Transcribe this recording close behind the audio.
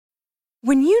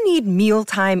When you need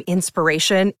mealtime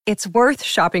inspiration, it's worth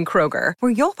shopping Kroger,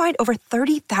 where you'll find over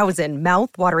 30,000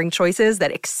 mouth-watering choices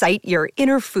that excite your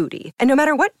inner foodie. And no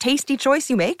matter what tasty choice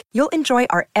you make, you'll enjoy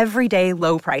our everyday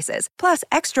low prices, plus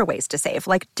extra ways to save,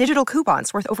 like digital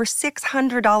coupons worth over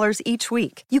 $600 each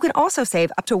week. You can also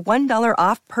save up to $1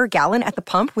 off per gallon at the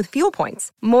pump with fuel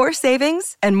points. More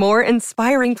savings and more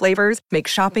inspiring flavors make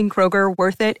shopping Kroger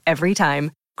worth it every time.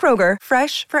 Kroger,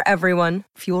 fresh for everyone.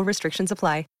 Fuel restrictions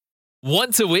apply.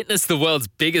 Want to witness the world's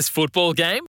biggest football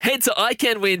game? Head to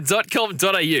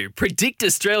iCanWin.com.au, predict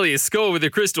Australia's score with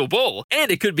a crystal ball, and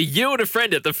it could be you and a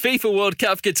friend at the FIFA World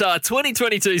Cup Qatar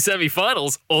 2022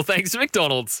 semi-finals, all thanks to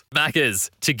McDonald's. Maccas,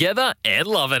 together and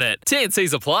loving it.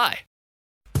 TNCs apply.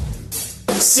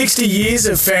 60 years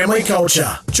of family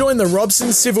culture. Join the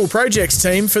Robson Civil Projects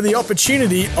team for the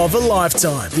opportunity of a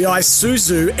lifetime. The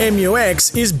Isuzu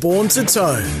MUX is born to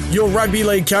tow. Your rugby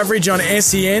league coverage on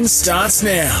SEN starts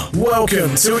now.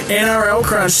 Welcome to NRL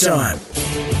Crunch Time.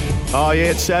 Oh,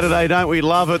 yeah, it's Saturday, don't we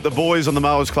love it? The boys on the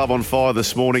Mowers Club on fire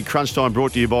this morning. Crunch Time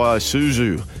brought to you by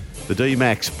Isuzu. The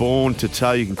D-Max, born to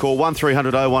tow. You can call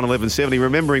 1300 01 1170.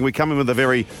 Remembering, we come in with a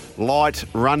very light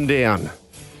rundown,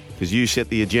 because you set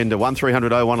the agenda.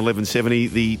 1300 01 1170.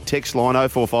 The text line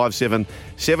 0457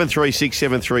 736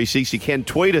 736. You can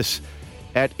tweet us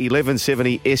at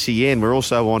 1170 SEN. We're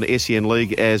also on SEN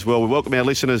League as well. We welcome our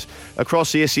listeners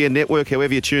across the SEN network,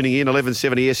 however you're tuning in.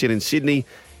 1170 SEN in Sydney,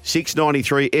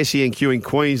 693 SENQ in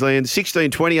Queensland,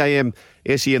 1620 AM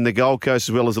SEN the Gold Coast,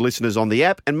 as well as the listeners on the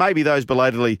app, and maybe those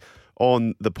belatedly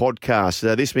on the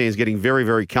podcast. This man's getting very,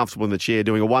 very comfortable in the chair,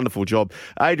 doing a wonderful job.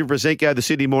 Adrian Brazenko, the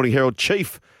Sydney Morning Herald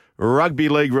Chief Rugby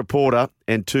League reporter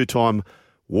and two-time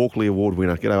Walkley Award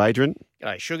winner. G'day, Adrian.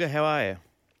 G'day, Sugar. How are you?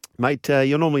 Mate,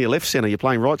 you're normally a left centre. You're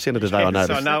playing right centre today, I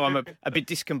noticed. I know. I'm a bit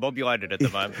discombobulated at the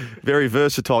moment. Very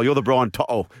versatile. You're the Brian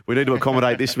Toto. We need to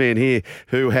accommodate this man here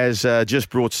who has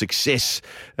just brought success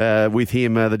with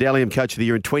him. The Dally M Coach of the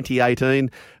Year in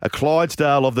 2018, a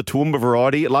Clydesdale of the Toowoomba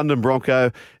variety, London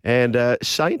Bronco, and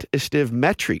Saint Esteve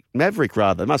Maverick,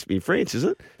 rather. It must be in France, is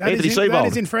it? That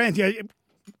is in France, yeah.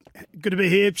 Good to be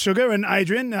here, Sugar and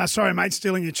Adrian. Sorry, mate,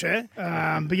 stealing your chair.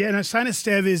 But yeah, no, Saint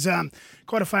Esteve is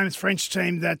quite a famous French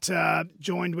team that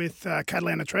joined with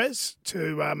Catalan Atrez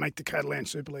to make the Catalan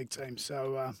Super League team.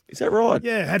 So is that right?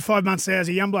 Yeah, had 5 months there as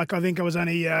a young bloke. I think I was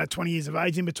only 20 years of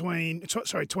age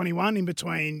 21 in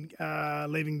between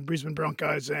leaving Brisbane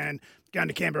Broncos and going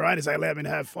to Canberra Raiders. They allowed me to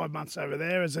have 5 months over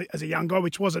there as a young guy,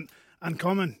 which wasn't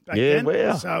uncommon back then.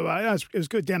 Wow. So it was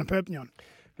good down in Perpignan.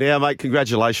 Now, mate,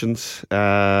 congratulations.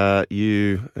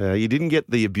 You didn't get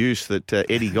the abuse that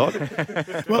Eddie got.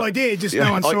 Well, I did, just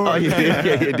no one saw it.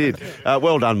 Yeah, you did.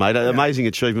 Well done, mate. Amazing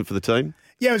achievement for the team.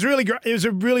 Yeah, it was really great. It was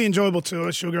a really enjoyable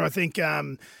tour, Sugar. I think,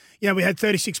 we had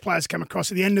 36 players come across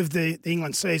at the end of the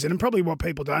England season, and probably what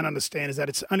people don't understand is that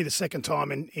it's only the second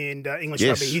time in English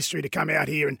rugby history to come out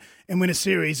here and win a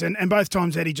series, and both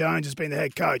times Eddie Jones has been the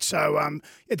head coach. So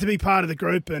to be part of the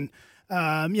group and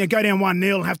go down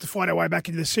 1-0 and have to fight our way back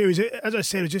into the series. As I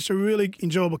said, it was just a really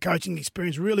enjoyable coaching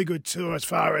experience, really good tour as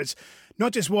far as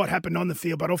not just what happened on the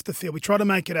field, but off the field. We try to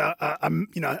make it a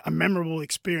memorable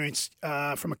experience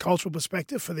from a cultural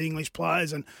perspective for the English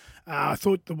players, and I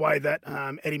thought the way that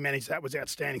Eddie managed that was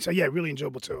outstanding. So, yeah, really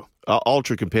enjoyable tour.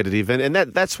 Ultra competitive, and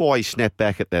that's why he snapped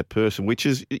back at that person, which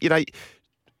is,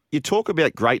 you talk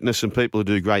about greatness and people who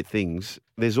do great things.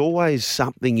 There's always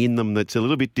something in them that's a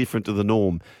little bit different to the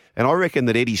norm. And I reckon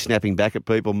that Eddie snapping back at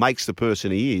people makes the person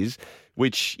he is,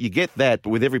 which you get that, but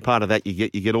with every part of that, you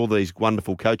get all these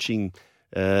wonderful coaching,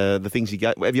 the things he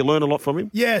go. Have you learned a lot from him?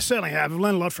 Yeah, certainly have. I've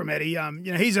learned a lot from Eddie.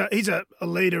 He's a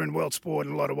leader in world sport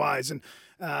in a lot of ways, and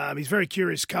he's a very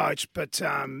curious coach. But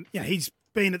he's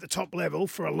been at the top level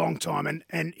for a long time,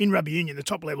 and in rugby union, the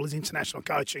top level is international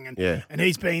coaching, and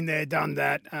he's been there, done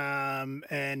that,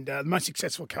 and the most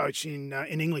successful coach in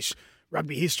English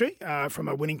rugby history from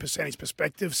a winning percentage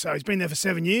perspective. So he's been there for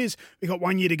 7 years. We've got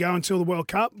 1 year to go until the World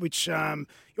Cup, which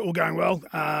all going well.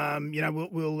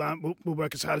 We'll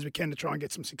work as hard as we can to try and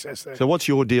get some success there. So what's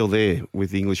your deal there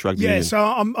with English rugby? Yeah, so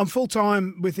I'm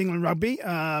full-time with England Rugby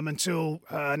until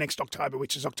next October,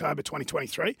 which is October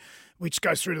 2023, which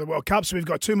goes through to the World Cup. So we've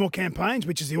got 2 more campaigns,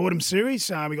 which is the Autumn Series.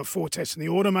 We've got 4 tests in the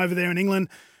autumn over there in England,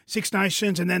 6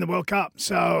 Nations, and then the World Cup.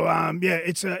 So,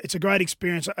 it's a great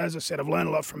experience. As I said, I've learned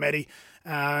a lot from Eddie.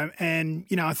 And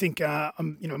I think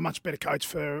I'm a much better coach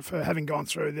for having gone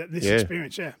through this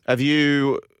experience, yeah.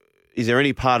 Is there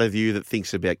any part of you that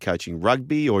thinks about coaching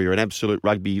rugby, or you're an absolute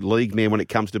rugby league man when it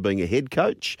comes to being a head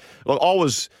coach? Like, I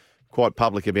was quite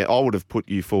public about, I would have put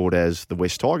you forward as the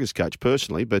West Tigers coach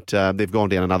personally, but they've gone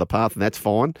down another path, and that's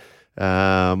fine.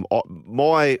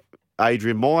 My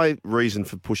Adrian, my reason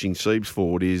for pushing Siebes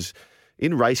forward is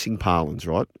in racing parlance,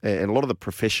 right? And a lot of the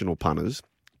professional punters,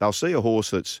 they'll see a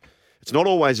horse it's not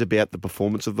always about the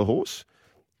performance of the horse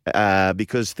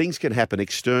because things can happen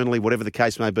externally, whatever the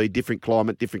case may be, different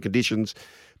climate, different conditions,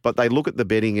 but they look at the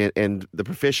betting and the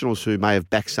professionals who may have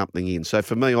backed something in. So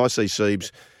for me, I see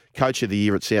Siebes Coach of the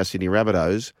Year at South Sydney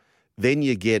Rabbitohs. Then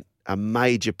you get a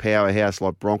major powerhouse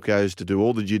like Broncos to do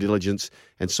all the due diligence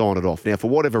and sign it off. Now, for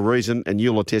whatever reason, and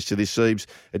you'll attest to this, Siebes,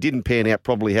 it didn't pan out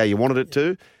probably how you wanted it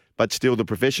to, but still the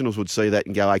professionals would see that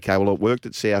and go, okay, well, it worked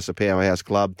at South, a powerhouse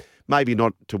club, maybe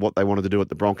not to what they wanted to do at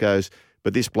the Broncos,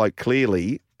 but this bloke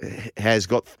clearly has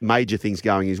got major things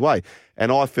going his way.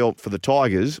 And I felt for the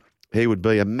Tigers, he would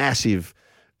be a massive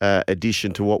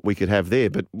addition to what we could have there.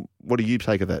 But what do you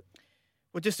take of that?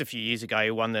 Well, just a few years ago, he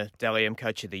won the Dally M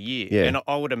Coach of the Year. Yeah. And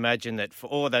I would imagine that for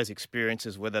all of those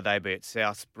experiences, whether they be at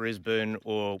South, Brisbane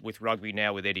or with rugby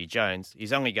now with Eddie Jones,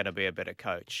 he's only going to be a better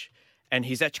coach. And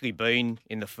he's actually been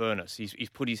in the furnace. He's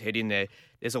put his head in there.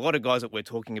 There's a lot of guys that we're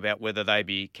talking about, whether they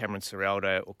be Cameron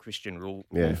Ciraldo or Christian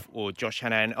Wolf or Josh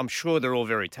Hannah. I'm sure they're all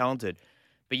very talented.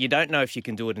 But you don't know if you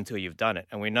can do it until you've done it.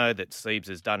 And we know that Siebes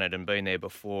has done it and been there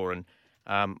before. And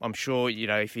I'm sure,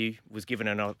 if he was given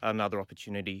another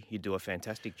opportunity, he'd do a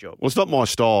fantastic job. Well, it's not my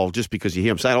style just because you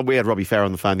hear him saying, we had Robbie Farah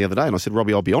on the phone the other day, and I said,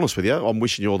 Robbie, I'll be honest with you, I'm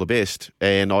wishing you all the best,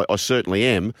 and I certainly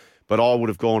am, but I would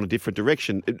have gone a different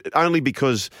direction, only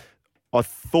because I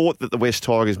thought that the West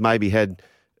Tigers maybe had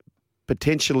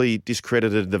potentially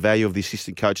discredited the value of the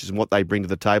assistant coaches and what they bring to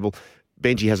the table.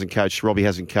 Benji hasn't coached, Robbie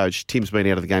hasn't coached, Tim's been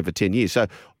out of the game for 10 years. So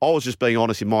I was just being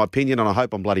honest in my opinion, and I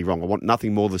hope I'm bloody wrong. I want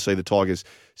nothing more than to see the Tigers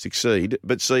succeed.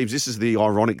 But, Siebes, this is the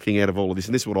ironic thing out of all of this,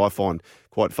 and this is what I find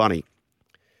quite funny.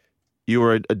 You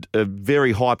were a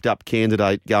very hyped-up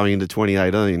candidate going into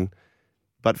 2018,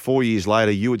 but 4 years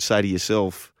later you would say to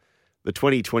yourself, the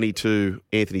 2022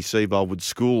 Anthony Seibold would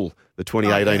school the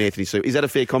 2018 Anthony Seibold. Is that a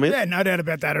fair comment? Yeah, no doubt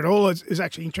about that at all. It was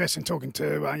actually interesting talking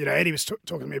to, Eddie was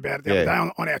talking to me about it the other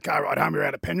day on our car ride home. We were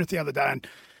out at Penrith the other day, and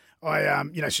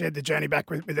I, shared the journey back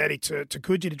with Eddie to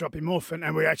Coogee to drop him off,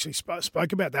 and we actually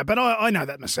spoke about that. But I know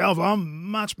that myself.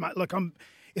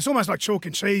 It's almost like chalk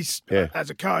and cheese as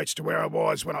a coach to where I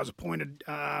was when I was appointed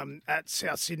at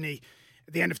South Sydney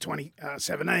at the end of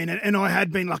 2017. And I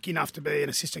had been lucky enough to be an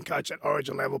assistant coach at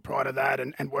Origin level prior to that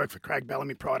and work for Craig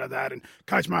Bellamy prior to that and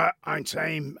coach my own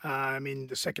team in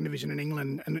the second division in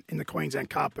England and in the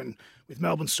Queensland Cup and with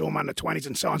Melbourne Storm under 20s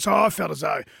and so on. So I felt as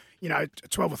though, a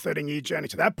 12 or 13 year journey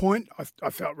to that point, I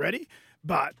felt ready.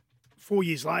 But 4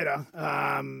 years later,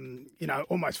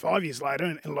 almost 5 years later,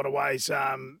 in a lot of ways,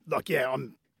 I'm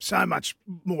so much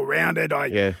more rounded. I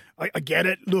get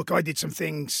it. Look, I did some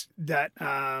things that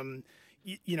I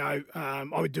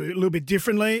would do it a little bit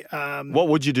differently. What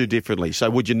would you do differently? So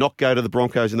would you not go to the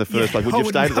Broncos in the first place? Would you have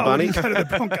stayed at the Bunnies? I wouldn't go to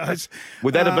the Broncos.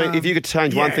 Would that have been, if you could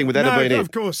change one thing, would that have been it?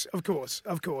 Of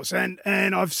course.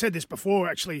 And I've said this before,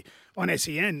 actually, on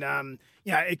SEN.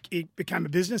 It became a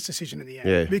business decision in the end.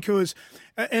 Yeah. Because,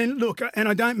 and look, and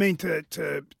I don't mean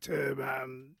to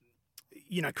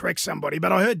correct somebody,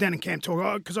 but I heard Dan and Cam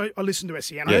talk, because I listened to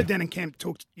SEN. I heard Dan and Cam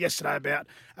talk yesterday about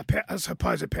a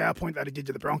supposed PowerPoint that he did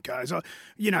to the Broncos.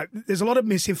 There's a lot of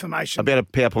misinformation. About a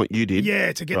PowerPoint you did?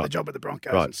 Yeah, to get the job at the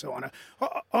Broncos and so on.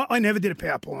 I never did a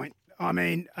PowerPoint. I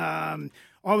mean, I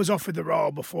was offered the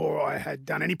role before I had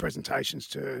done any presentations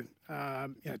to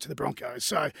the Broncos.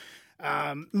 So,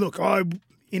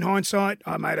 in hindsight,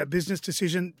 I made a business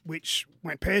decision which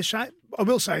went pear-shaped. I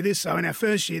will say this, though, in our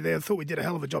first year there, I thought we did a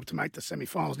hell of a job to make the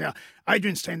semi-finals. Now,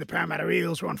 Adrian's team, the Parramatta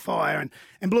Eagles, were on fire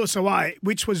and blew us away,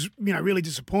 which was, really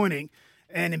disappointing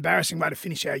and embarrassing way to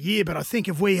finish our year. But I think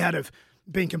if we had have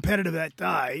been competitive that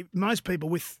day, most people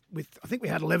with I think we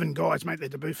had 11 guys make their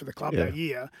debut for the club that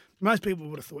year, most people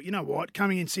would have thought, you know what,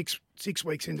 coming in six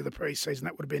weeks into the pre-season,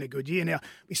 that would have been a good year. Now,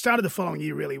 we started the following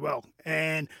year really well,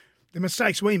 and the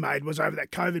mistakes we made was over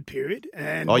that COVID period.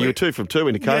 And you were 2 from 2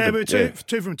 into COVID. Yeah, we were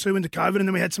two from 2 into COVID, and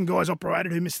then we had some guys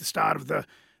operated who missed the start of the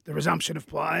resumption of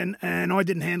play, and I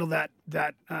didn't handle that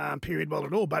period well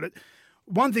at all. But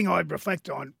one thing I'd reflect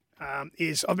on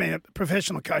is I've been a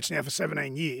professional coach now for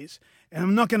 17 years, and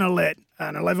I'm not going to let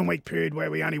an 11-week period where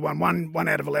we only won one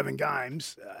out of 11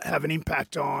 games have an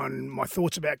impact on my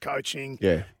thoughts about coaching,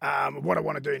 what I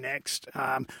want to do next.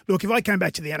 Look, if I came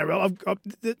back to the NRL, I've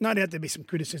no doubt there'd be some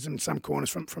criticism in some corners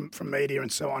from media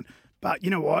and so on. But you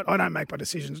know what? I don't make my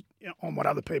decisions on what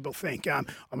other people think. I'm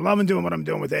loving doing what I'm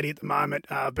doing with Eddie at the moment.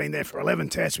 I've been there for 11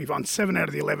 tests. We've won 7 out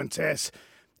of the 11 tests.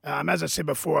 As I said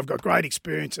before, I've got great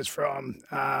experiences from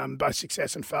both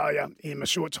success and failure in my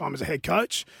short time as a head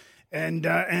coach. And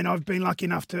I've been lucky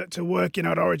enough to work,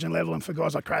 at Origin level and for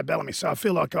guys like Craig Bellamy. So I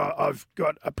feel like I've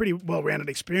got a pretty well-rounded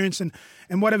experience.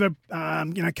 And whatever,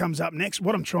 comes up next,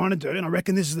 what I'm trying to do, and I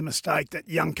reckon this is the mistake that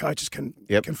young coaches can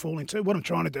fall into, what I'm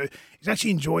trying to do is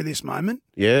actually enjoy this moment.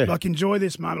 Yeah. Like, enjoy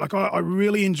this moment. Like, I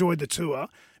really enjoyed the tour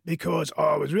because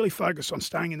I was really focused on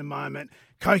staying in the moment,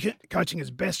 coaching as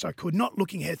best I could, not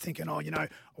looking ahead thinking, I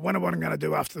wonder what I'm going to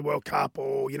do after the World Cup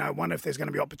or, wonder if there's going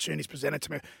to be opportunities presented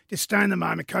to me. Just stay in the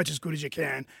moment, coach as good as you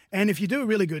can. And if you do a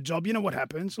really good job, you know what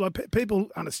happens? Like, people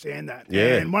understand that.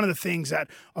 Yeah. And one of the things that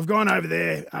I've gone over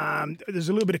there, there's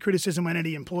a little bit of criticism when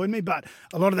Eddie employed me, but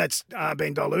a lot of that's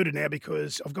been diluted now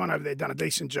because I've gone over there, done a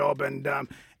decent job, and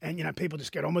people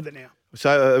just get on with it now.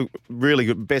 So, really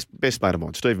good, best mate of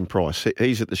mine, Stephen Price.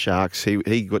 He's at the Sharks.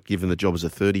 He got given the job as a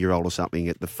 30-year-old or something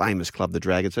at the famous club, the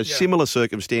Dragons. So, similar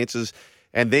circumstances,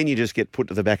 and then you just get put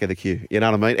to the back of the queue. You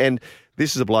know what I mean? And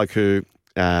this is a bloke who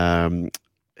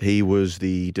he was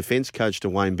the defence coach to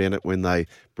Wayne Bennett when they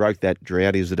broke that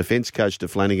drought. He was the defence coach to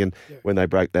Flanagan when they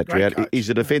broke that drought. Coach. He's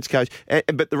a defence coach.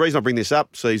 But the reason I bring this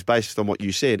up, is based on what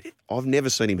you said. I've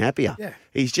never seen him happier. Yeah.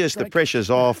 He's just, the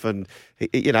pressure's off, and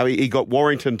he got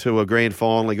Warrington to a grand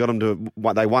final. He got them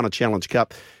to, they won a Challenge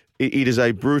Cup. It is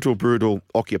a brutal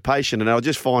occupation, and I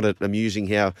just find it amusing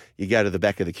how you go to the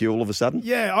back of the queue all of a sudden.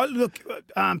 Yeah,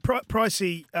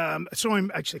 Pricey, I saw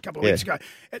him actually a couple of weeks ago.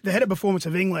 The head of performance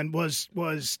of England was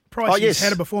Pricey's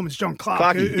head of performance, John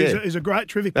Clark, who's a great,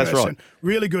 terrific person, right.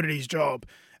 Really good at his job.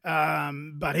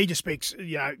 But he just speaks,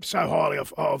 so highly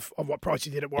of what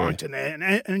Pricey did at Warrington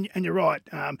there. And you're right.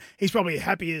 He's probably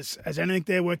happy as anything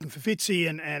there, working for Fitzy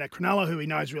and at Cronulla, who he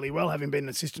knows really well, having been an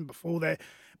assistant before there.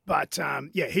 But,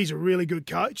 he's a really good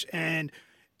coach. And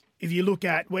if you look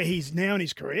at where he's now in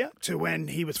his career to when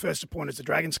he was first appointed as the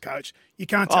Dragons coach, you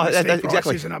can't tell me Steve Price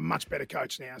isn't a much better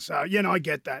coach now. So, I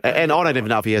get that. And I don't even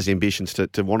know if he has the ambitions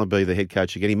to want to be the head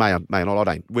coach again. He may not.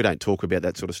 We don't talk about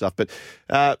that sort of stuff. But,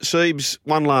 Siebes,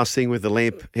 one last thing with the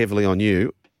lamp heavily on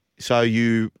you. So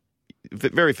the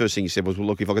very first thing you said was, well,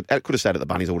 look, if I could have stayed at the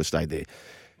Bunnies, I would have stayed there.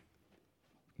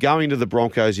 Going to the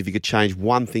Broncos, if you could change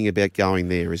one thing about going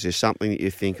there, is there something that you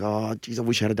think, oh, geez, I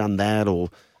wish I had done that? Or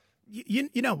you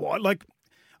know what? Like,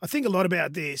 I think a lot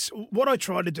about this. What I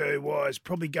tried to do was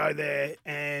probably go there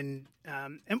and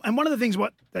one of the things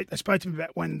what they spoke to me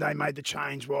about when they made the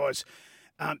change was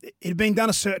it had been done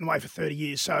a certain way for 30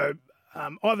 years. So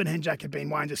Ivan Henjak had been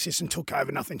Wayne's assistant, took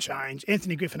over, nothing changed.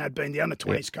 Anthony Griffin had been the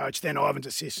under-20s coach, then Ivan's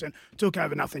assistant, took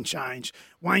over, nothing changed.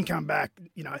 Wayne come back,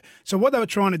 So what they were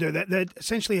trying to do, that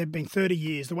essentially had been 30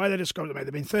 years. The way they described it to me,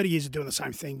 they'd been 30 years of doing the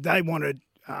same thing. They wanted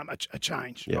a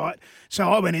change, right? So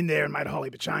I went in there and made a whole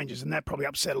heap of changes, and that probably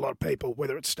upset a lot of people,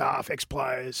 whether it's staff,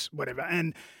 ex-players, whatever.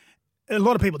 And a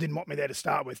lot of people didn't want me there to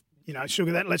start with.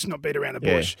 Sugar, let's not beat around the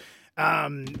bush.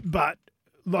 But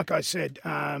like I said,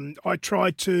 I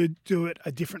tried to do it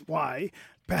a different way.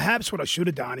 Perhaps what I should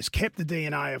have done is kept the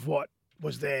DNA of what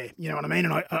was there. You know what I mean?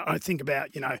 And I think about,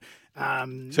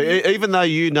 So even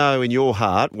though in your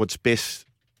heart what's best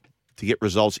to get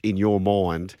results in your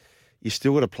mind, you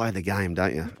still got to play the game,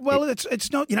 don't you? Well,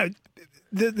 it's not,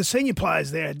 the senior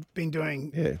players there had been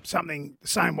doing something the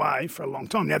same way for a long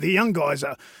time. Now, the young guys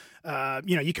are,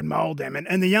 you can mould them.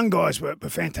 And the young guys were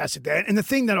fantastic there. And the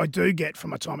thing that I do get from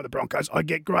my time at the Broncos, I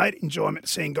get great enjoyment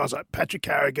seeing guys like Patrick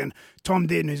Carrigan, Tom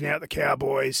Dearden, who's now at the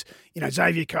Cowboys,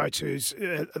 Xavier Coates, who's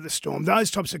at the Storm, those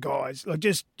types of guys, like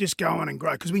just go on and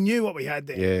grow because we knew what we had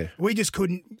there. Yeah. We just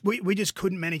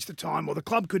couldn't manage the time, or the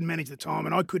club couldn't manage the time,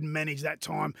 and I couldn't manage that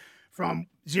time from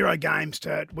 0 games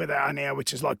to where they are now,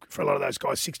 which is like for a lot of those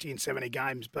guys, 60 and 70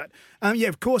 games. But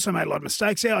of course, I made a lot of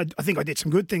mistakes there. I think I did some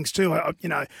good things too.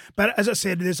 But as I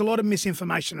said, there's a lot of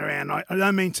misinformation around. I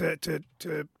don't mean to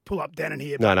pull up Dannon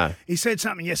here. But no. He said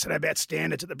something yesterday about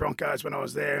standards at the Broncos when I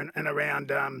was there, and around.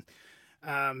 A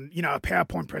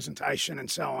PowerPoint presentation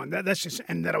and so on. That's just,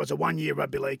 and that I was a 1-year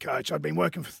rugby league coach. I'd been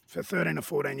working for 13 or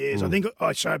 14 years. I think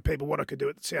I showed people what I could do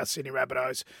at the South Sydney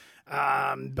Rabbitohs.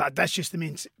 But that's just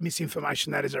the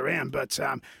misinformation that is around. But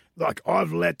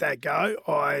I've let that go.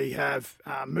 I have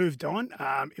moved on.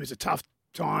 It was a tough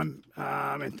time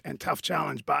and tough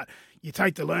challenge, but you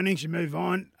take the learnings, you move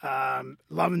on.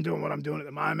 Loving doing what I'm doing at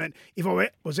the moment. If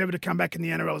I was ever to come back in the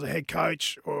NRL as a head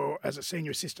coach or as a senior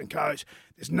assistant coach,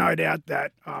 there's no doubt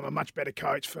that I'm a much better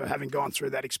coach for having gone through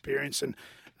that experience. And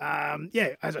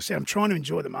as I said, I'm trying to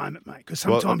enjoy the moment, mate. Because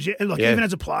sometimes, even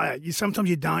as a player, sometimes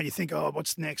you don't. You think, oh,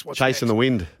 what's next? Chasing the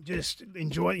wind. Just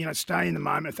enjoy, stay in the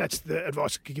moment. If that's the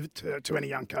advice I could give it to any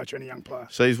young coach or any young player.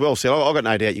 So he's well said. I've got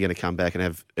no doubt you're going to come back and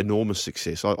have enormous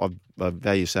success. I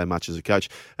value so much as a coach.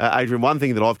 Adrian, one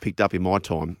thing that I've picked up in my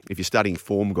time, if you're studying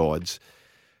form guides,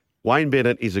 Wayne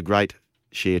Bennett is a great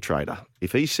share trader.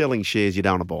 If he's selling shares, you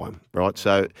don't want to buy him, right?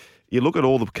 So you look at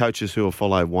all the coaches who have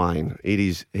followed Wayne.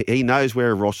 He knows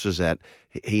where a roster's at.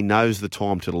 He knows the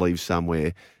time to leave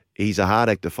somewhere. He's a hard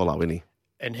act to follow, isn't he?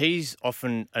 And he's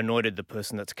often anointed the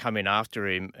person that's come in after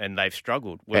him and they've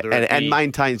struggled. And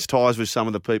maintains ties with some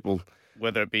of the people.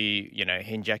 Whether it be,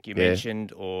 Henjack you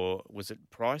mentioned, or was it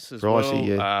Price as well?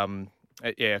 Yeah.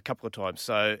 A couple of times.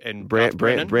 So and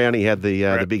Brownie had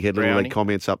the big head little league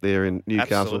comments up there in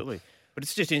Newcastle. Absolutely. But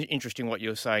it's just interesting what you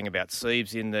were saying about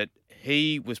Siebes, in that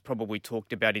he was probably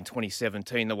talked about in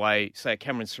 2017 the way, say,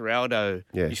 Cameron Ciraldo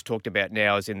is talked about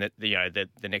now, as in that the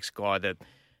next guy that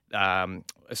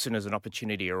as soon as an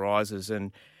opportunity arises.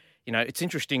 And it's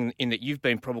interesting in that you've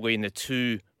been probably in the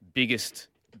two biggest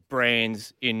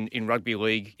brands in rugby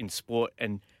league, in sport,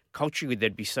 and culturally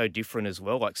they'd be so different as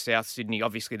well. Like South Sydney,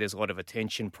 obviously there's a lot of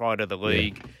attention prior to the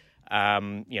league.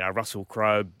 Russell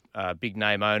Crowe, big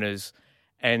name owners,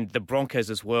 and the Broncos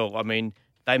as well. I mean,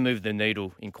 they move the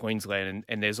needle in Queensland,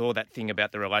 and there's all that thing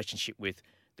about the relationship with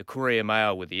the Courier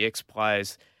Mail, with the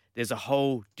ex-players. There's a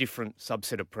whole different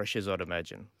subset of pressures, I'd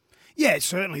imagine. Yeah,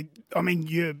 certainly. I mean,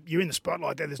 you're in the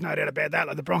spotlight there. There's no doubt about that.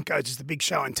 Like, the Broncos is the big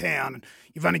show in town, and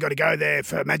you've only got to go there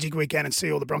for Magic Weekend and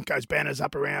see all the Broncos banners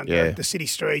up around the city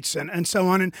streets and so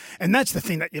on. And that's the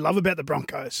thing that you love about the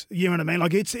Broncos. You know what I mean?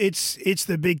 Like, it's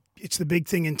the big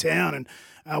thing in town, and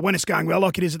when it's going well,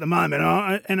 like it is at the moment.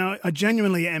 I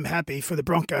genuinely am happy for the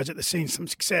Broncos that they're seeing some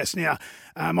success. Now,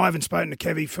 I haven't spoken to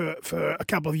Kevy for a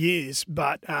couple of years,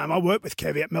 but I work with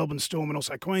Kevy at Melbourne Storm and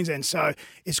also Queensland, so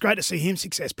it's great to see him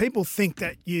success. People think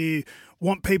that you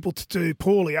want people to do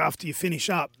poorly after you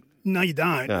finish up. No, you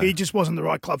don't. No. He just wasn't the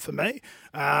right club for me,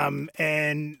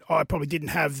 and I probably didn't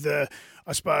have the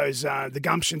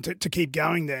gumption to keep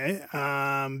going there,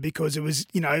 because it was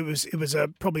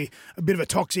probably a bit of a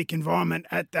toxic environment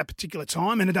at that particular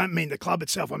time. And I don't mean the club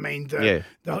itself. I mean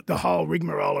the whole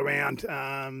rigmarole around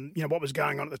what was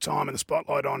going on at the time, and the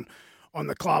spotlight on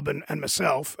the club and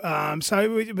myself.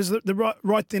 So it was the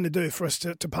right thing to do for us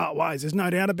to part ways. There's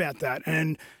no doubt about that.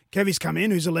 And Kevy's come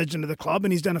in, who's a legend of the club,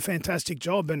 and he's done a fantastic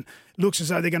job, and looks as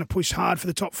though they're going to push hard for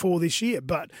the top four this year.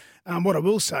 But what I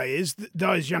will say is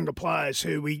those younger players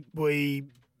who we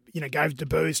gave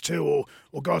debuts to,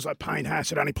 or guys like Payne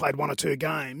Haas that only played one or two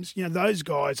games, those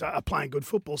guys are playing good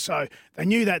football. So they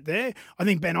knew that there. I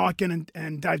think Ben Ikin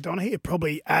and Dave Donaghy have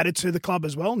probably added to the club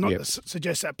as well. Not to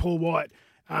suggest that Paul White.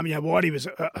 Whitey was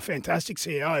a fantastic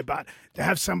CEO, but to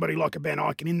have somebody like a Ben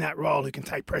Ikin in that role who can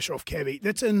take pressure off Kevy,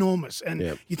 that's enormous.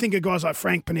 And you think of guys like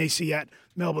Frank Panisi at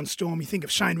Melbourne Storm, you think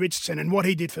of Shane Richardson and what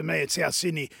he did for me at South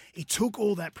Sydney. He took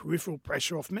all that peripheral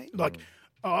pressure off me.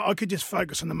 I could just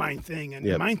focus on the main thing. And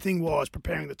the main thing was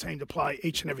preparing the team to play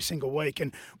each and every single week.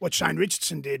 And what Shane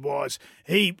Richardson did was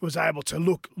he was able to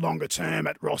look longer term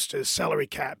at rosters, salary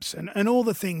caps, and all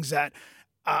the things that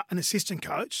an assistant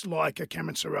coach like a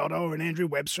Cameron Ciraldo or an Andrew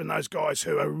Webster and those guys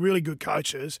who are really good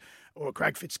coaches, or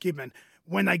Craig Fitzgibbon,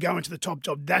 when they go into the top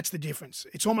job, that's the difference.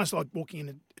 It's almost like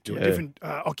walking into a different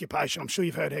occupation. I'm sure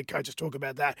you've heard head coaches talk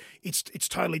about that. It's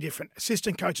totally different.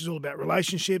 Assistant coach is all about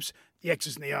relationships, the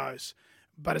X's and the O's.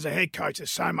 But as a head coach, there's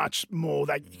so much more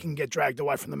that you can get dragged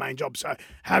away from the main job. So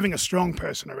having a strong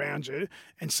person around you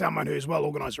and someone who's well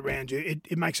organised around you,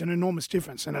 it makes an enormous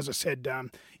difference. And as I said,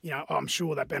 I'm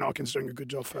sure that Ben Ikin's doing a good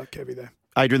job for Kevy there.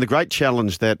 Adrian, the great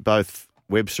challenge that both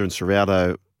Webster and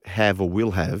Ciraldo have or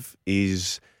will have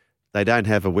is they don't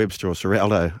have a Webster or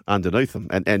Ciraldo underneath them.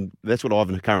 And that's what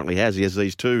Ivan currently has. He has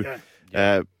these two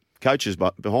coaches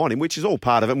behind him, which is all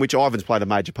part of it, which Ivan's played a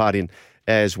major part in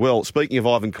as well. Speaking of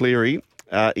Ivan Cleary,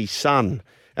 his son,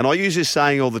 and I use this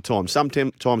saying all the time,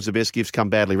 sometimes the best gifts come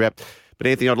badly wrapped. But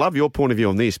Anthony, I'd love your point of view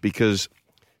on this, because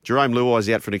Jerome Luai's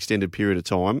out for an extended period of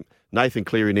time. Nathan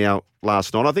Cleary now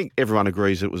last night. I think everyone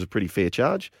agrees it was a pretty fair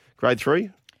charge. Grade 3?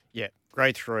 Yeah,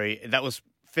 grade 3. That was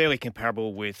fairly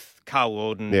comparable with Carl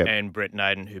Lawton and Brett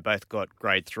Naden, who both got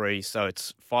grade 3. So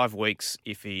it's 5 weeks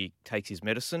if he takes his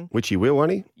medicine. Which he will,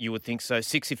 won't he? You would think so.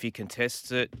 6 if he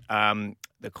contests it.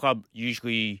 The club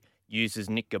usually uses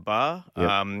Nick Gabar.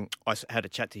 I had a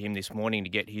chat to him this morning to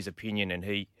get his opinion, and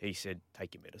he said,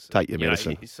 take your medicine. Take your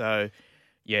medicine. So,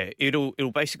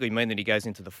 it'll basically mean that he goes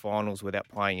into the finals without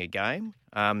playing a game.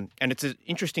 And it's an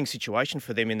interesting situation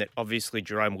for them in that obviously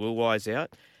Jerome Luai's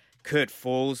out. Kurt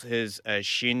Falls has a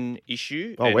shin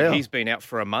issue, and he's been out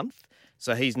for a month.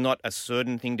 So he's not a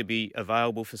certain thing to be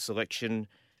available for selection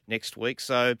next week.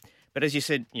 So, but as you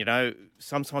said,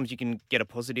 sometimes you can get a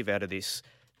positive out of this.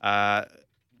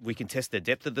 We can test the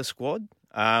depth of the squad,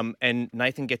 and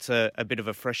Nathan gets a bit of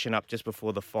a freshen up just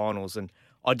before the finals. And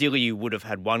ideally, you would have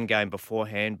had one game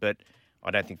beforehand, but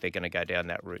I don't think they're going to go down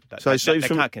that route. So they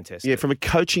from, can't contest yeah, it. from a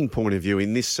coaching point of view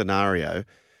in this scenario,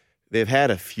 they've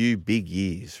had a few big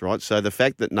years, right? So the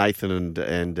fact that Nathan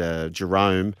and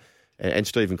Jerome and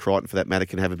Stephen Crichton, for that matter,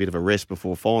 can have a bit of a rest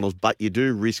before finals, but you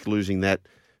do risk losing that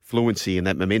fluency and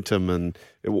that momentum. And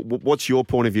what's your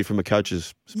point of view from a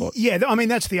coach's spot? Yeah, I mean,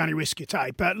 that's the only risk you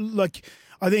take. But look,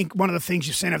 I think one of the things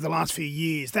you've seen over the last few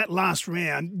years, that last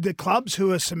round, the clubs who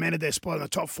have cemented their spot in the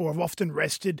top four have often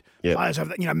rested players.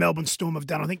 Melbourne Storm have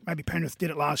done. I think maybe Penrith did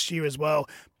it last year as well.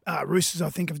 Roosters, I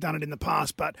think, have done it in the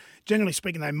past, but generally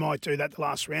speaking, they might do that the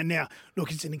last round. Now,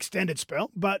 look, it's an extended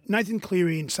spell, but Nathan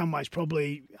Cleary, in some ways,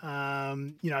 probably,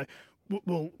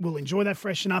 will enjoy that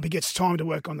freshen up. He gets time to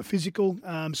work on the physical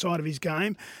side of his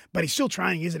game, but he's still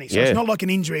training, isn't he? So it's not like an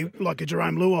injury like a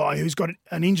Jerome Luai who's got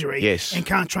an injury and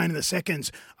can't train in the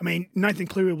seconds. I mean, Nathan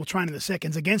Cleary will train in the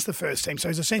seconds against the first team, so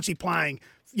he's essentially playing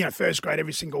first grade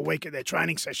every single week at their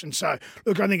training session. So,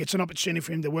 look, I think it's an opportunity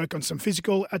for him to work on some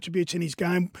physical attributes in his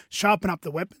game, sharpen up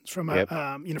the weapons from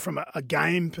a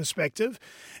game perspective.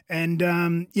 And,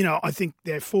 I think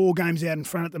they're 4 games out in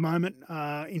front at the moment,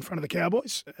 in front of the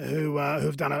Cowboys, who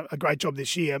have done a great job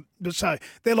this year. But so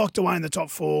they're locked away in the top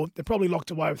 4. They're probably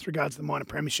locked away with regards to the minor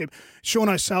premiership. Sean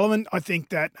O'Sullivan, I think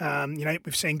that,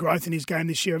 we've seen growth in his game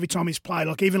this year every time he's played.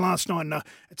 Like even last night in a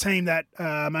team that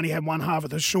only had one half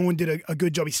of it, Sean did a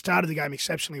good job. He started the game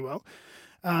exceptionally well.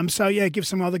 Give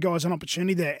some other guys an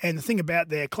opportunity there. And the thing about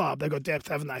their club, they've got depth,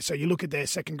 haven't they? So you look at their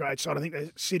second grade side, I think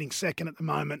they're sitting second at the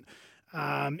moment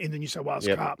in the New South Wales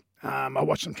Cup. I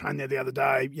watched them train there the other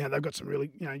day. They've got some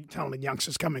really talented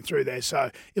youngsters coming through there.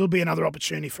 So it'll be another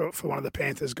opportunity for one of the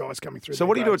Panthers guys coming through. So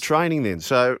what do you do at training then?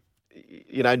 So,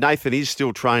 Nathan is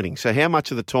still training. So how much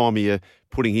of the time are you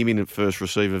putting him in at first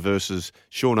receiver versus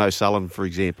Sean O'Sullivan, for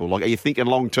example? Like, are you thinking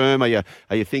long term? Are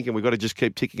you thinking we've got to just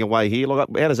keep ticking away here? Like,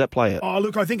 how does that play out? Oh,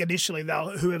 look, I think initially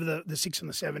whoever the 6 and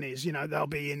the 7 is, they'll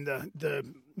be in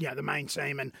the main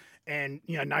team and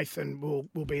Nathan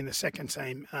will be in the second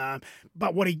team.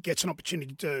 But what he gets an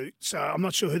opportunity to do, so I'm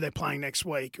not sure who they're playing next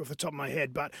week off the top of my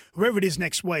head, but whoever it is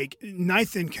next week,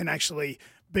 Nathan can actually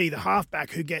be the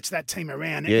halfback who gets that team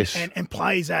around and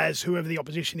plays as whoever the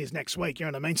opposition is next week. You know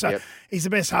what I mean? So he's the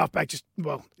best halfback. He's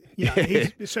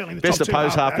certainly the best top 2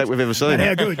 opposed halfback we've ever seen. But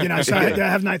how good, So to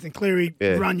have Nathan Cleary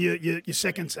run your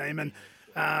second team, and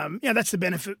that's the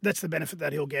benefit. That's the benefit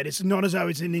that he'll get. It's not as though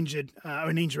it's an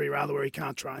injury rather, where he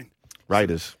can't train.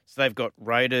 Raiders. So they've got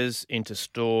Raiders into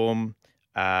Storm,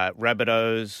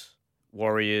 Rabbitohs,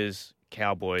 Warriors,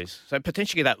 Cowboys. So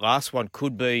potentially that last one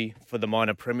could be for the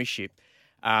minor premiership.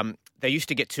 They used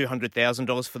to get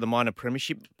 $200,000 for the minor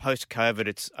premiership. Post-COVID,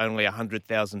 it's only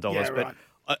 $100,000. Yeah, but right.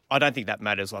 I don't think that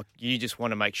matters. Like, you just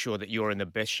want to make sure that you're in the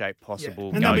best shape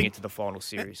possible going into the final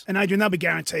series. And Adrian, they'll be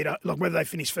guaranteed, whether they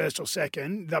finish first or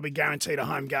second, they'll be guaranteed a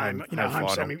home game,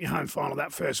 home final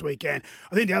that first weekend.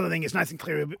 I think the other thing is Nathan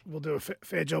Cleary will do a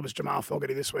fair job as Jamal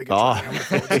Fogarty this week. They'll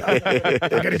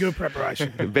get a good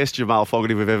preparation. The best Jamal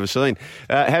Fogarty we've ever seen.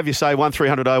 Have you say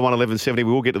 1300 01 1170.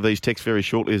 We will get to these texts very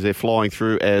shortly as they're flying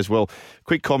through as well.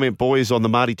 Quick comment, boys, on the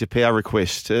Marty Tapau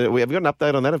request. We have got an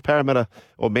update on that. Have Parramatta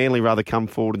or Manly rather come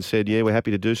forward and said, we're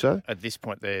happy to do so? At this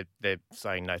point, they're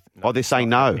saying no. They're saying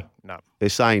no. No. They're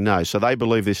saying no. So they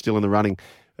believe they're still in the running,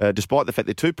 despite the fact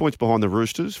they're 2 points behind the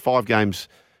Roosters, 5 games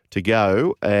to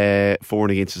go. For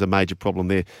and against is a major problem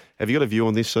there. Have you got a view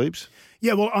on this, Siebes?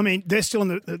 Yeah, well, I mean, they're still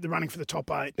in the running for the top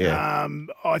 8. Yeah.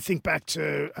 I think back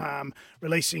to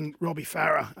releasing Robbie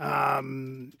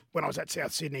Farah when I was at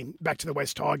South Sydney, back to the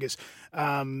West Tigers.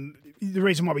 The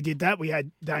reason why we did that, we had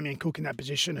Damien Cook in that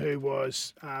position who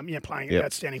was playing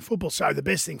outstanding football. So the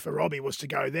best thing for Robbie was to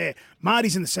go there.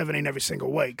 Marty's in the 17 every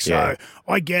single week. So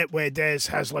I get where Des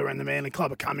Hasler and the Manly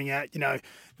Club are coming at,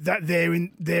 that they're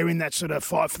in that sort of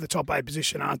fight for the top 8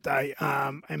 position, aren't they?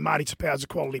 And Marty Tapau's a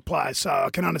quality player, so I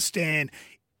can understand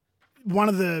one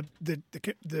of the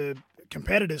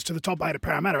competitors to the top 8 of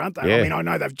Parramatta, aren't they? Yeah. I mean, I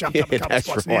know they've jumped up a couple of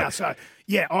spots right. now, so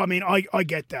I mean, I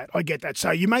get that.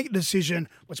 So you make a decision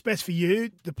what's best for you,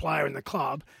 the player, and the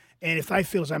club, and if they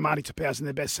feel as though Marty Tapau's in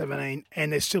their best 17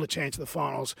 and there's still a chance of the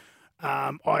finals,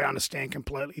 I understand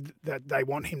completely that they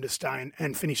want him to stay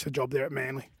and finish the job there at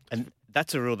Manly. And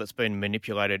that's a rule that's been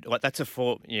manipulated. Like, that's a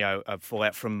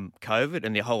fallout from COVID,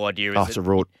 and the whole idea is it's a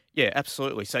rule. Yeah,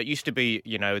 absolutely. So it used to be,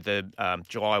 the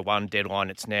July 1 deadline.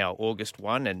 It's now August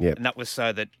 1, and that was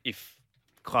so that if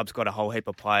clubs got a whole heap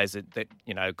of players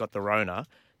that got the Rona,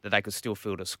 that they could still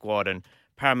field a squad. And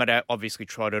Parramatta obviously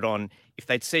tried it on. If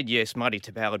they'd said yes, Marty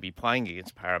Tapau would be playing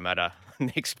against Parramatta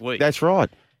next week. That's right.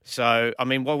 So, I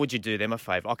mean, why would you do them a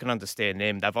favour? I can understand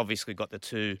them. They've obviously got the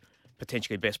 2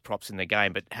 potentially best props in the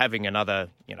game, but having another,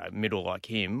 middle like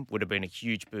him would have been a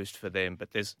huge boost for them. But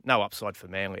there's no upside for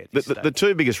Manly at this stage. The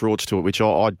two biggest rorts to it, which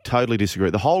I totally disagree.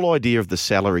 The whole idea of the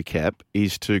salary cap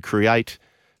is to create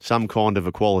some kind of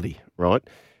equality, right?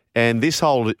 And this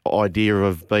whole idea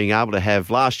of being able to have,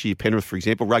 last year, Penrith, for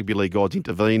example, rugby league gods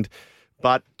intervened,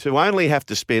 but to only have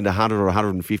to spend 100 or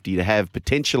 150 to have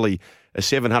potentially a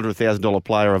 $700,000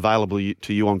 player available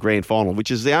to you on grand final,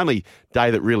 which is the only day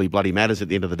that really bloody matters at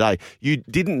the end of the day. You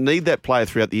didn't need that player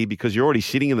throughout the year because you're already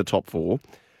sitting in the top four.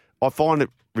 I find it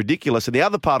ridiculous. And the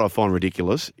other part I find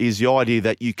ridiculous is the idea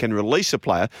that you can release a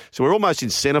player. So we're almost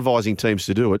incentivising teams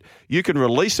to do it. You can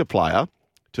release a player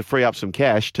to free up some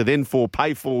cash to then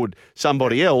pay forward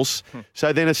somebody else.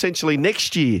 So then essentially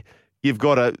next year, you've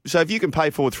got so if you can pay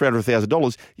forward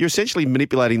 $300,000, you're essentially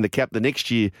manipulating the cap the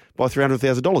next year by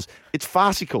 $300,000. It's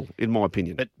farcical, in my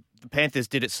opinion. But the Panthers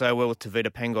did it so well with Tavita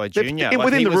Pangai Jr.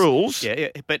 Within the rules. Yeah,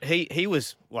 but he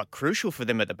was crucial for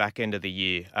them at the back end of the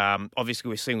year. Obviously,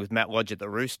 we're seeing with Matt Lodge at the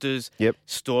Roosters. Yep.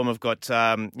 Storm have got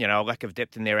a lack of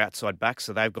depth in their outside back,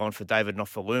 so they've gone for David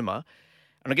Nofaluma.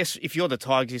 And I guess if you're the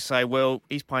Tigers, you say, well,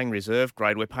 he's playing reserve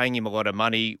grade. We're paying him a lot of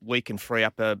money. We can free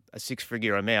up a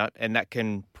six-figure amount, and that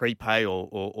can prepay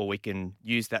or we can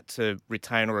use that to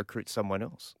retain or recruit someone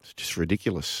else. It's just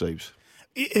ridiculous, Siebes.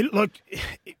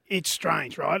 It's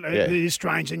strange, right? Yeah. It is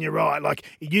strange, and you're right. Like,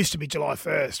 it used to be July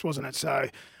 1st, wasn't it? So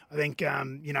I think,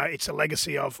 it's a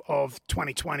legacy of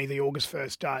 2020, the August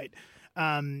 1st date.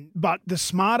 But the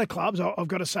smarter clubs, I've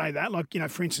got to say that,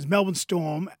 for instance, Melbourne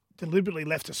Storm deliberately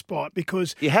left a spot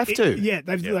because you have to.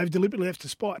 They've deliberately left a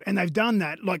spot, and they've done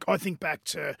that. Like, I think back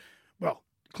to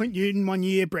Clint Newton one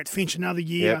year, Brett Finch another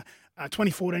year.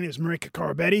 2014 it was Marika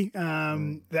Korobetti.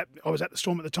 That I was at the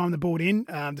Storm at the time. They brought in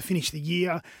to finish the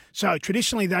year. So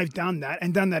traditionally they've done that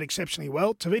and done that exceptionally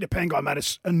well. Tavita Pangai made an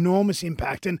enormous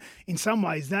impact, and in some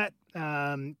ways that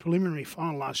preliminary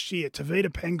final last year, Tavita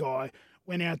Pangai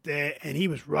went out there and he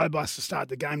was robust to start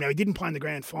the game. Now, he didn't play in the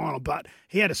grand final, but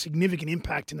he had a significant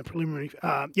impact in the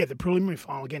preliminary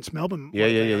final against Melbourne.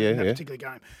 In that particular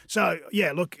game. So,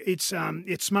 look, it's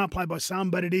smart play by some,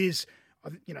 but it is,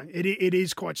 it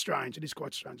is quite strange. It is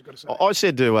quite strange, I've got to say. I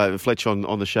said to Fletch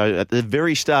on the show at the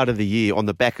very start of the year on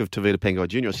the back of Tavita Pangai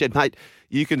Jr., I said, mate,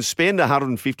 you can spend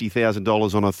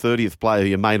 $150,000 on a 30th player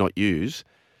you may not use,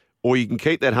 or you can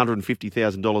keep that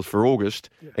 $150,000 for August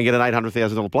and get an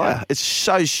 $800,000 player. Yeah. It's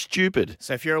so stupid.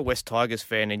 So if you're a West Tigers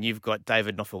fan and you've got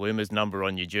David Nofaluma's number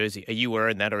on your jersey, are you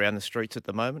wearing that around the streets at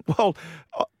the moment?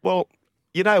 Well,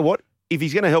 you know what? If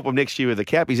he's going to help him next year with the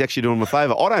cap, he's actually doing him a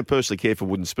favour. I don't personally care for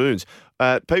wooden spoons.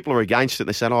 People are against it.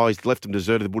 They're saying, he's left him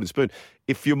deserted the wooden spoon.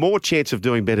 If you're more chance of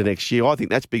doing better next year, I think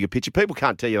that's bigger picture. People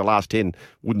can't tell you the last 10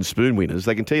 wooden spoon winners.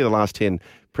 They can tell you the last 10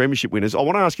 premiership winners. I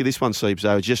want to ask you this one, Siebes,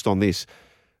 though, just on this.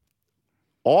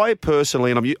 I personally,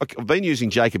 and I've been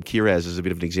using Jacob Kiraz as a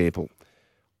bit of an example,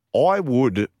 I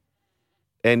would,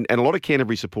 and a lot of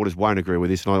Canterbury supporters won't agree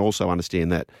with this, and I also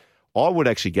understand that, I would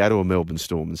actually go to a Melbourne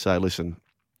Storm and say, listen,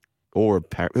 or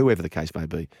whoever the case may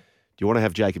be, do you want to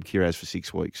have Jacob Kiraz for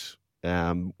 6 weeks?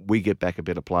 We get back a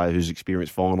better player who's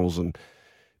experienced finals,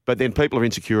 but then people are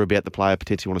insecure about the player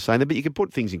potentially want to say that, but you can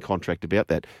put things in contract about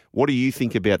that. What do you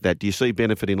think about that? Do you see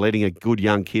benefit in letting a good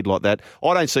young kid like that?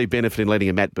 I don't see benefit in letting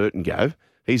a Matt Burton go.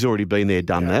 He's already been there,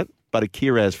 done that. But a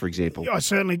Kiraz, for example. I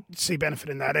certainly see benefit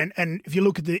in that. And if you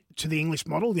look at the English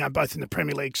model, both in the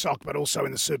Premier League soccer but also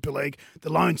in the Super League,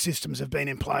 the loan systems have been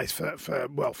in place for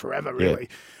forever, really.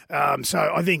 Yeah.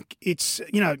 So I think it's,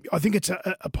 I think it's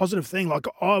a positive thing. Like,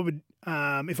 I would,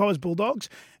 if I was Bulldogs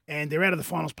and they're out of the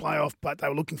finals playoff, but they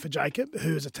were looking for Jacob,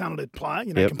 who is a talented player,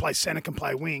 can play centre, can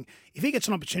play wing. If he gets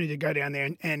an opportunity to go down there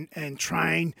and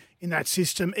train in that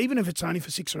system, even if it's only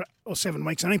for 6 or 7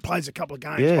 weeks, only plays a couple of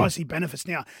games, I see benefits.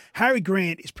 Now, Harry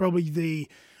Grant is probably the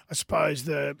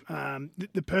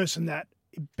person that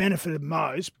benefited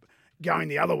most going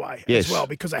the other way as well,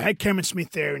 because they had Cameron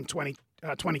Smith there in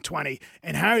 2020,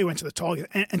 and Harry went to the Tigers,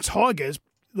 and Tigers,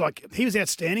 he was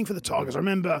outstanding for the Tigers. I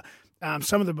remember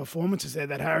some of the performances there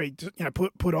that Harry,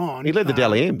 put on. He led the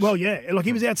Dally M's. Well,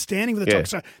 he was outstanding for the Tigers.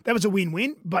 So that was a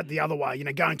win-win. But the other way,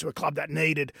 going to a club that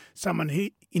needed someone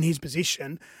in his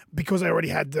position, because they already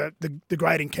had the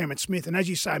great in Cameron Smith. And as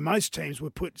you say, most teams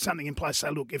would put something in place. Say,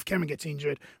 look, if Cameron gets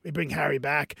injured, we bring Harry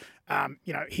back.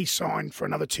 He's signed for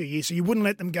another 2 years, so you wouldn't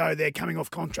let them go there coming off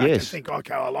contract and think,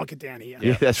 okay, I like it down here.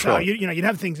 Yeah, that's right. So you'd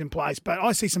have things in place, but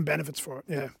I see some benefits for it.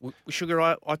 Yeah. Well, Sugar,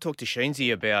 I talked to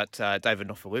Sheensy about David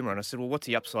Nofaluma, and I said, well, what's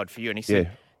the upside for you? And he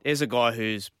said, there's a guy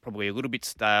who's probably a little bit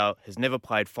stale, has never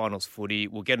played finals footy,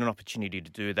 will get an opportunity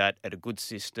to do that at a good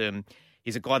system.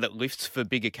 He's a guy that lifts for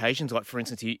big occasions. Like, for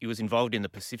instance, he was involved in the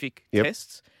Pacific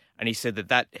tests. And he said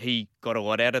that he got a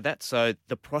lot out of that. So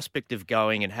the prospect of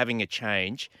going and having a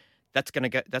change, that's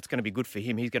going to be good for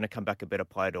him. He's going to come back a better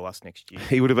player to us next year.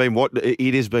 He would have been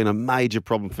it has been a major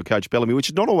problem for Coach Bellamy, which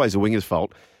is not always the winger's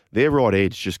fault. Their right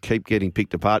edge just keep getting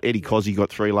picked apart. Eddie Cozzy got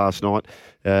 3 last night.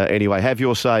 Anyway, have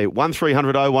your say.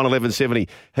 1300 01 1170.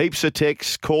 Heaps of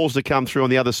texts, calls to come through on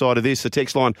the other side of this. The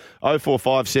text line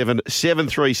 0457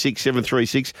 736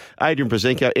 736. Adrian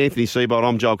Prezenko, Anthony Seibold,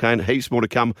 I'm Joel Kane. Heaps more to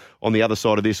come on the other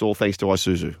side of this, all thanks to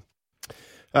Isuzu.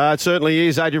 It certainly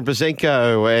is. Adrian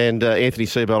Prezenko and Anthony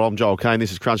Seibold. I'm Joel Kane.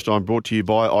 This is Crunch Time brought to you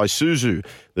by Isuzu.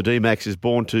 The D-Max is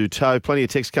born to tow. Plenty of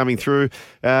text coming through.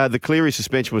 The Cleary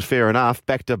suspension was fair enough.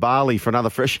 Back to Bali for another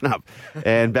freshen up.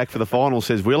 And back for the final,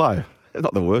 says Willow.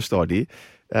 Not the worst idea.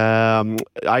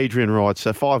 Adrian writes,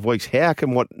 so 5 weeks. How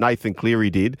can what Nathan Cleary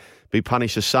did be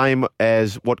punished the same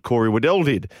as what Corey Waddell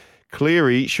did?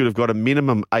 Cleary should have got a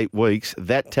minimum 8 weeks.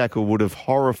 That tackle would have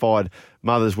horrified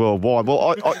mothers worldwide.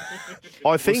 Well,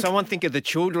 I think... Will someone think of the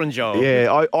children, Joel?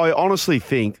 Yeah, I honestly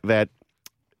think that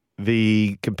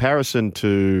the comparison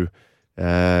to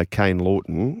Kane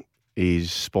Lawton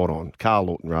is spot on. Carl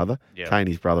Lawton, rather. Yep. Kane,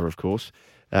 his brother, of course.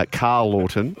 Carl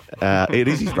Lawton. It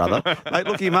is his brother. Mate,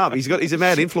 look him up. He's a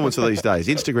mad influencer these days.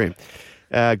 Instagram.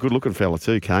 Good-looking fella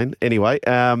too, Kane. Anyway...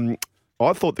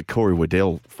 I thought that Corey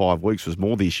Waddell 5 weeks was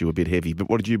more the issue, a bit heavy. But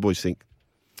what did you boys think?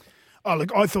 Oh,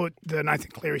 look, I thought the Nathan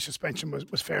Cleary suspension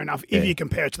was fair enough. If you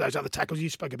compare it to those other tackles,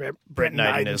 you spoke about Brent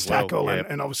Naden's tackle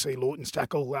and obviously Lawton's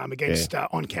tackle against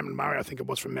on Cameron Murray, I think it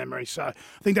was from memory. So I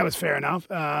think that was fair enough.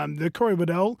 The Corey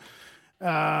Waddell,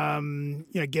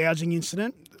 gouging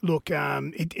incident. Look,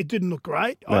 it didn't look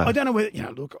great. No. I don't know whether,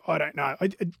 I don't know.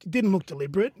 It didn't look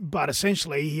deliberate, but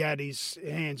essentially he had his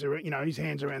hands around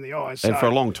the eyes. And for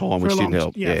a long time, which didn't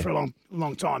help. Yeah, for a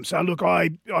long time. So, look, I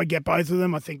get both of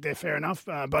them. I think they're fair enough,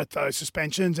 both those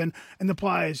suspensions. And the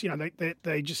players,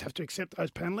 they just have to accept those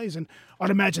penalties. And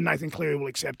I'd imagine Nathan Cleary will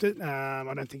accept it. I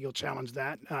don't think he'll challenge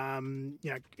that,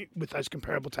 with those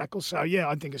comparable tackles. So, yeah,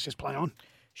 I think it's just play on.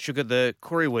 Sugar, the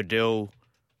Corey Waddell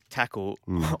tackle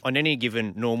on any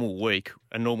given normal week,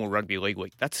 a normal rugby league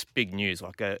week, that's big news,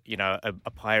 like a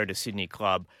player at a Sydney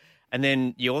club. And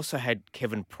then you also had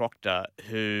Kevin Proctor,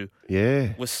 who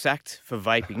was sacked for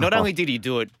vaping. Not only did he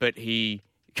do it, but he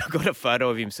got a photo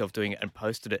of himself doing it and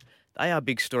posted it. They are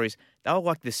big stories. They were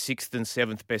like the 6th and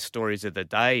 7th best stories of the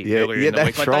day earlier in the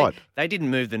week. That's right. They didn't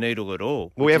move the needle at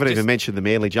all. Well, we haven't even mentioned the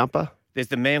Manly jumper. There's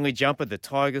the Manly jumper, the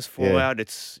Tigers fallout.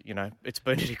 It's been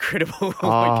an incredible week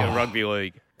in rugby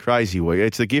league. Crazy week.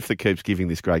 It's the gift that keeps giving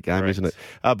this great game, isn't it?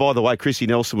 By the way, Chrissy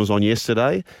Nelson was on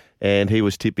yesterday and he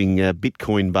was tipping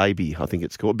Bitcoin Baby, I think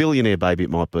it's called. Billionaire Baby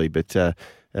it might be, but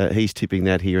he's tipping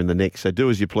that here in the next. So do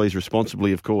as you please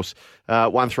responsibly, of course.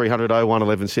 1300 01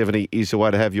 1170 is the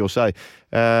way to have your say.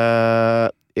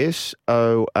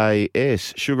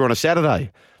 SOAS, Sugar on a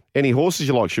Saturday. Any horses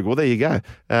you like, Sugar? Well, there you go.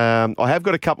 I have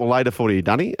got a couple later for you,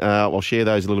 Dunny. I'll share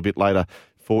those a little bit later.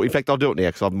 In fact, I'll do it now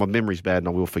because my memory's bad and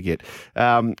I will forget.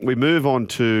 We move on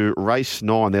to race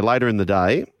 9. They're later in the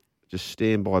day. Just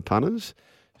stand by punters.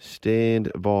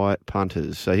 Stand by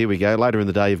punters. So here we go. Later in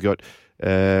the day, you've got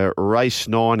race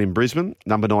 9 in Brisbane.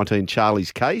 Number 19,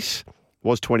 Charlie's Case.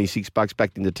 Was $26,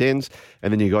 backed into 10s.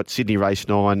 And then you've got Sydney race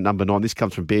 9, number 9. This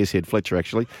comes from Bears Head Fletcher,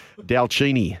 actually.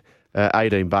 Dalcini.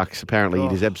 $18. Apparently,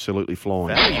 it is absolutely flying.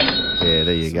 Value. Yeah,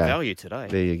 there you go. Value today.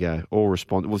 There you go. All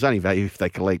response. Well, it's only value if they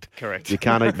collect. Correct. You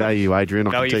can't eat value, Adrian.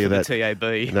 I can tell you that. Value for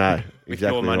the TAB. No, with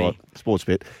exactly your money. Right. Sports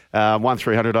bet.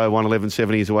 1300 01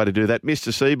 1170 is the way to do that.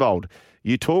 Mr. Seibold,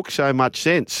 you talk so much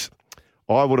sense.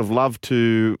 I would have loved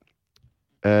to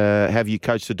have you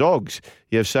coach the Dogs.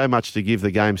 You have so much to give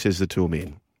the game, says the tour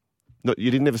man. No,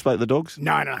 you didn't ever spoke to the Dogs?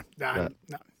 No.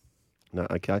 No,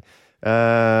 okay.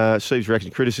 Steve's reaction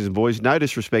to criticism, boys. No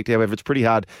disrespect, however, it's pretty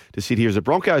hard to sit here as a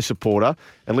Broncos supporter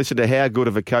and listen to how good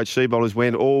of a coach Seibold is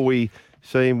when all we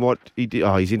see him what he did.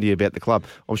 Oh, he's India about the club.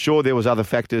 I'm sure there was other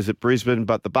factors at Brisbane,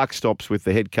 but the buck stops with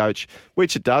the head coach,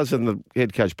 which it does, and the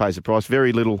head coach pays the price.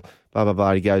 Very little, blah, blah,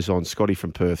 blah. He goes on. Scotty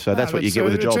from Perth. So that's what you get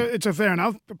with a job. It's a fair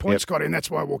enough point, Scotty, and that's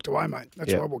why I walked away, mate.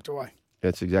 That's why I walked away.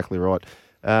 That's exactly right.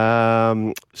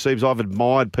 Seems I've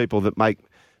admired people that make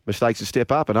mistakes and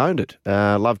step up and owned it.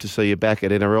 Love to see you back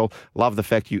at NRL. Love the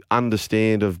fact you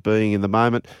understand of being in the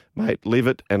moment. Mate, live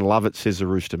it and love it, says the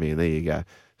Rooster Man. There you go.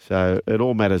 So it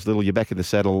all matters little. You're back in the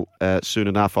saddle soon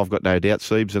enough, I've got no doubt,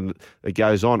 Siebes, and it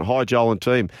goes on. Hi, Joel and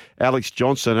team. Alex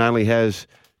Johnson only has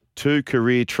 2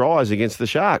 career tries against the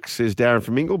Sharks, says Darren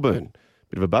from Ingleburn.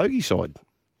 Bit of a bogey side.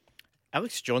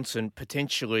 Alex Johnson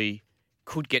potentially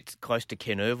could get close to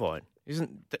Ken Irvine.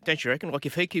 Don't you reckon? Like,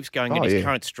 if he keeps going at his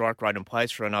current strike rate and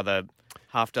plays for another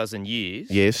half dozen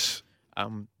years. Yes.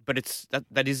 But But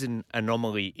that is an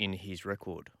anomaly in his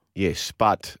record. Yes,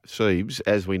 but Siebes,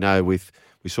 as we know, we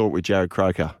saw it with Jared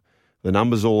Croker. The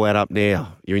numbers all add up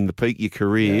now. You're in the peak of your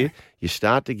career. Yeah. You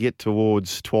start to get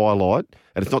towards twilight.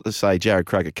 And it's not to say Jared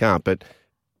Croker can't, but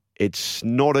it's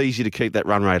not easy to keep that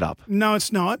run rate up. No,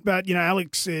 it's not. But,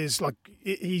 Alex is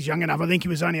he's young enough. I think he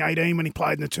was only 18 when he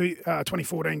played in the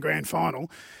 2014 grand final.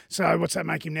 So what's that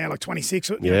make him now, 26,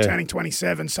 turning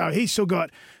 27. So he's still got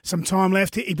some time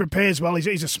left. He prepares well.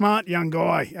 He's a smart young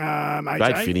guy, AJ.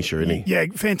 Great finisher, isn't he? Yeah,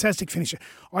 fantastic finisher.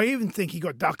 I even think he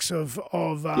got ducks of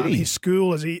his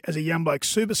school as a young bloke.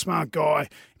 Super smart guy,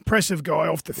 impressive guy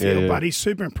off the field, but he's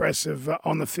super impressive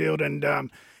on the field.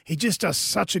 And he just does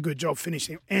such a good job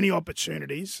finishing any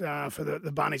opportunities for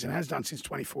the Bunnies and has done since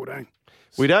 2014.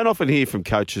 We don't often hear from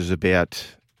coaches about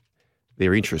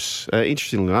their interests.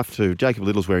 Interestingly enough, too, Jacob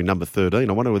Little's wearing number 13.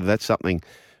 I wonder whether that's something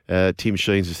Tim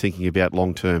Sheens is thinking about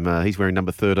long term. He's wearing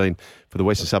number 13 for the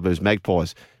Western Suburbs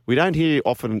Magpies. We don't hear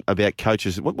often about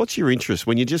coaches. What's your interest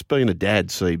when you're just being a dad,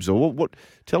 Siebes? Or what?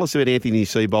 Tell us about Anthony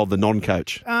Seibold, the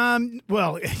non-coach.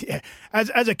 Well, yeah,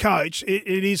 as a coach,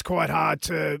 it is quite hard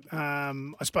to,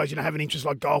 I suppose, have an interest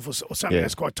like golf or something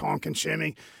that's quite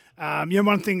time-consuming.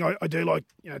 One thing I do like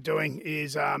doing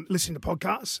is listening to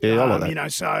podcasts. Yeah, I like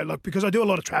that. So because I do a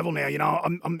lot of travel now,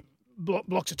 I'm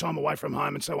blocks of time away from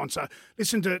home and so on. So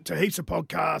listen to heaps of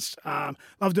podcasts.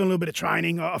 Love doing a little bit of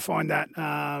training. I find that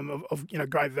of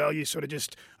great value, sort of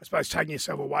just, I suppose, taking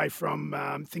yourself away from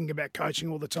thinking about coaching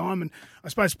all the time, and I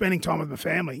suppose spending time with my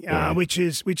family, which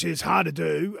is hard to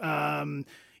do.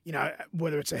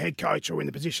 Whether it's a head coach or in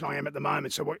the position I am at the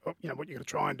moment. So what you're going to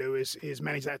try and do is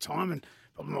manage that time. And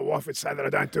probably my wife would say that I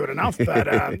don't do it enough. But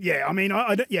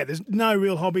there's no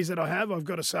real hobbies that I have, I've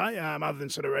got to say, other than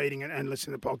sort of reading and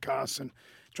listening to podcasts and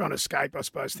trying to escape, I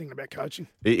suppose, thinking about coaching.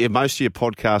 Are most of your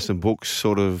podcasts and books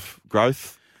sort of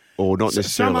growth or not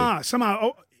necessarily? Some are.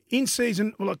 Oh, in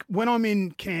season, well, look, when I'm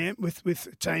in camp with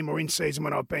a team or in season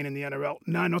when I've been in the NRL,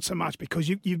 no, not so much, because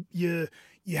you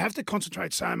have to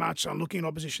concentrate so much on looking at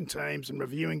opposition teams and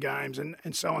reviewing games and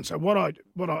so on. So what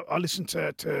I listen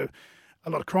to a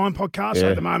lot of crime podcasts. So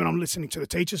at the moment, I'm listening to the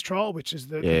Teachers Trial, which is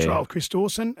the trial of Chris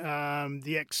Dawson,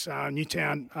 the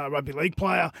ex-Newtown rugby league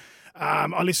player.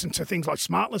 I listen to things like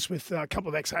Smartless with a couple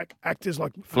of ex-actors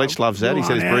like Fletch loves that. He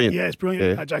said it's brilliant. Yeah, it's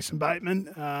brilliant. Yeah. Jason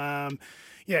Bateman.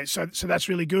 So that's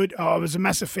really good. I was a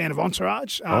massive fan of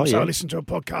Entourage. So I listened to a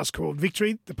podcast called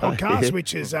Victory, the podcast,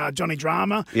 which is Johnny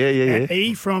Drama and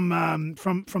E from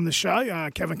the show,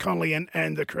 Kevin Connolly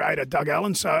and the creator, Doug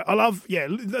Allen. So I love,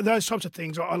 those types of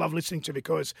things I love listening to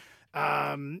because,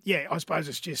 I suppose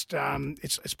it's just,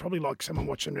 it's probably like someone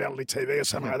watching reality TV or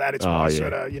something like that. It's my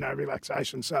sort of,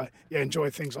 relaxation. So, enjoy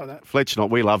things like that. Fletch and I,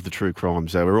 we love the true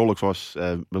crimes. We're all across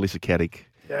Melissa Caddick.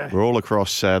 Yeah. We're all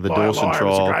across the Dawson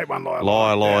Trial. Liar, a great one,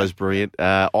 Liar is brilliant.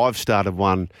 I've started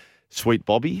one, Sweet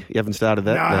Bobby. You haven't started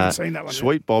that? No, I haven't seen that one.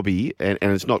 Sweet Bobby, and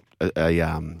it's not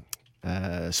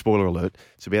a spoiler alert.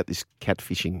 It's about this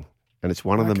catfishing, and it's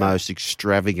one of the most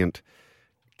extravagant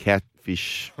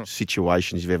catfish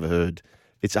situations you've ever heard.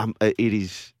 It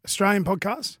is Australian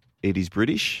podcast. It is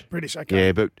British. British, okay.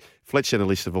 Yeah, but Fletch sent a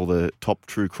list of all the top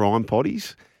true crime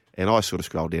potties. And I sort of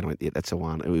scrolled down and went, that's the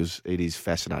one. It is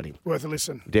fascinating. Worth a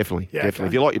listen. Definitely. Okay.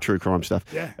 If you like your true crime stuff.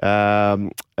 Yeah.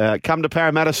 Come to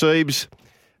Parramatta, Siebes,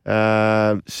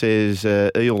 says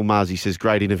Eel Marzi says,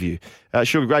 great interview.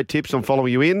 Sugar, great tips on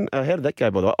following you in. How did that go,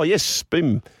 by the way? Oh, yes,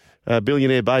 Spim,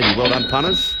 Billionaire Baby. Well done,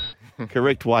 punters.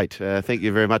 Correct weight. Thank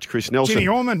you very much, Chris Nelson. Jimmy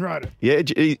Orman wrote it. Yeah,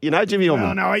 you know Jimmy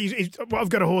Orman? No, I've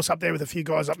got a horse up there with a few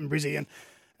guys up in Brizzy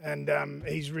and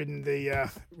he's ridden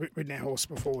our horse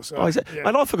before. So,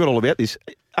 And I forgot all about this.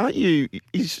 Aren't you?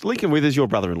 Is Lincoln Withers your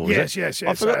brother-in-law? Yes.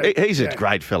 I forgot. He's a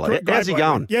great fella. How's he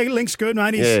going? Yeah, Link's good,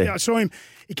 mate. I saw him.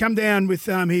 He come down with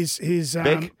his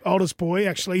oldest boy,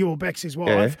 actually, or Beck's his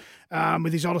wife,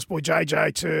 with his oldest boy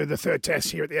JJ to the third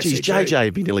test here at the SCG. Geez, JJ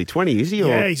would be nearly 20, is he?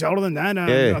 Yeah, he's older than that.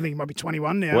 I think he might be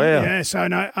 21 now. Wow. Yeah. So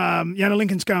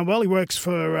Lincoln's going well. He works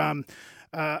for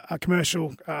a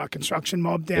commercial construction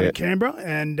mob down in Canberra,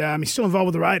 and he's still involved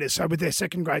with the Raiders, so with their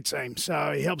second grade team.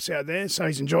 So he helps out there. So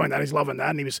he's enjoying that. He's loving that,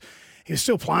 and he was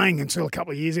still playing until a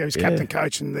couple of years ago. He was captain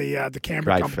coach in the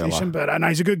Canberra competition. Fella. But no,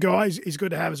 he's a good guy. He's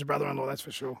good to have as a brother-in-law, that's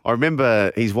for sure. I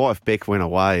remember his wife Beck went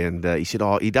away, and he said,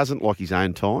 he doesn't like his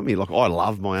own time. I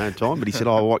love my own time, but he said,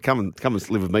 come and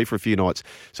live with me for a few nights.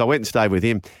 So I went and stayed with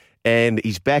him, and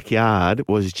his backyard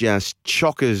was just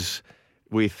chockers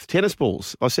with tennis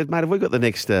balls. I said, mate, have we got the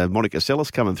next Monica Seles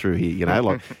coming through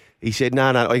here? He said, no.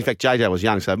 In fact, JJ was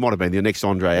young, so it might have been the next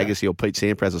Andre Agassi or Pete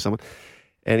Sampras or someone.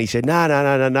 And he said,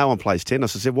 no one plays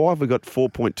tennis. I said, why have we got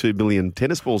 4.2 million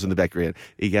tennis balls in the background?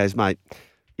 He goes, mate,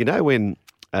 when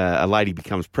a lady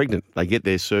becomes pregnant, they get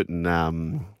their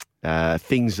certain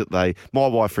things that they... My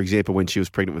wife, for example, when she was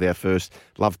pregnant with our first,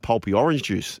 loved pulpy orange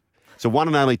juice. So one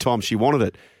and only time she wanted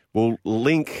it. Well,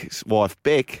 Link's wife,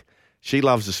 Beck, she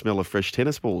loves the smell of fresh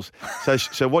tennis balls.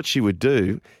 So what she would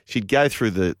do, she'd go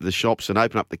through the shops and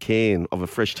open up the can of a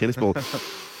fresh tennis ball.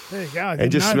 There you go.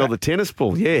 And just smell the tennis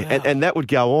ball, yeah. Wow. And that would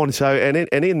go on. So and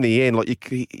in the end, like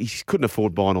he couldn't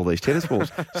afford buying all these tennis balls.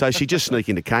 So she'd just sneak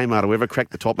into Kmart or whoever,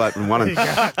 crack the top open one and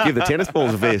give the tennis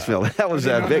balls a fair smell. That was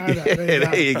Beck.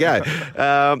 There you go.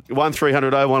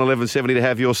 1300 01 1170 to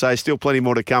have your say. Still plenty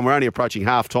more to come. We're only approaching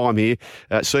half time here.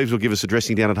 Siebes will give us a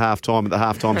dressing down at half time at the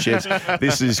halftime sheds.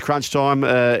 This is Crunch Time.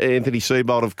 Anthony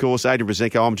Seibold, of course. Adrian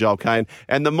Brazenko, I'm Joel Kane.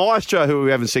 And the maestro, who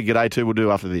we haven't said good day to, will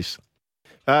do after this.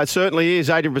 It certainly is.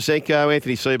 Adrian Brazenko,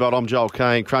 Anthony Seibold, I'm Joel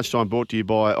Kane. Crunch Time brought to you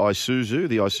by Isuzu.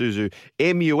 The Isuzu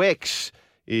MUX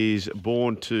is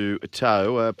born to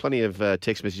tow. Plenty of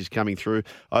text messages coming through.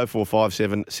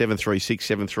 0457 736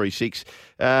 736.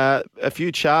 A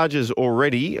few charges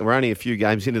already. We're only a few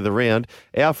games into the round.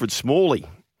 Alfred Smalley.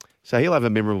 So he'll have a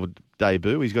memorable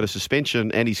debut. He's got a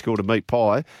suspension and he scored a meat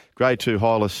pie. Grade 2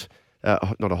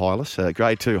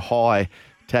 Grade 2 high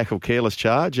tackle careless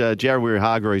charge. Jarawira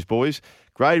Hargreaves, boys.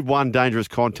 Grade 1 dangerous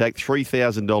contact,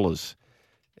 $3,000.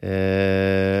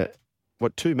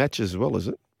 2 matches as well, is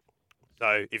it?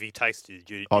 So if he takes to the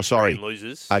duty sorry. and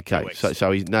loses, okay,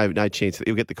 so he's no chance.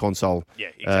 He'll get the console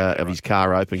of his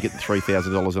car open, get the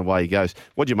 $3,000 and away he goes.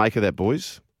 What do you make of that,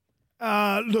 boys?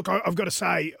 Look, I've got to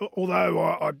say,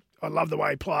 although I love the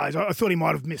way he plays, I thought he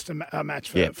might have missed a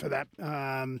match for that.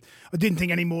 I didn't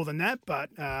think any more than that, but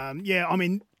I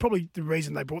mean, probably the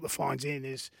reason they brought the fines in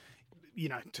is,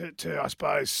 to I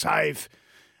suppose save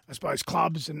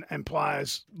clubs and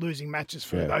players losing matches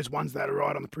for those ones that are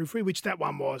right on the periphery, which that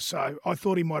one was. So I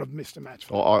thought he might have missed a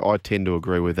match. I tend to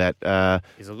agree with that.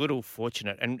 He's a little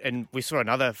fortunate. And we saw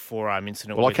another forearm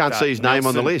incident. Well, I can't see his name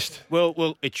on the list.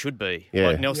 Well, it should be. Yeah.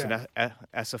 Like Nelson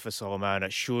Asafa-Solomona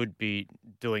should be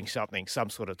doing some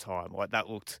sort of time. Like that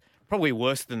looked probably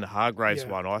worse than the Hargreaves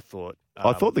one, I thought.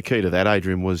 I thought the key to that,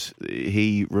 Adrian, was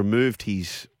he removed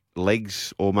his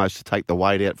legs almost to take the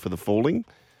weight out for the falling.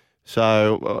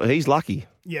 So he's lucky.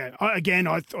 Yeah. I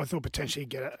thought potentially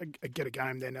get a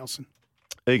game there, Nelson.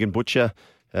 Egan Butcher,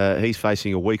 he's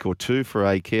facing a week or two for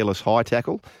a careless high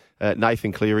tackle.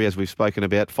 Nathan Cleary, as we've spoken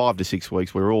about, 5 to 6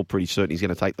 weeks. We're all pretty certain he's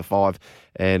going to take the 5.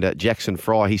 And Jackson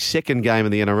Fry, his second game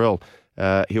in the NRL,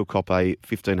 he'll cop a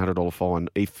 $1,500 fine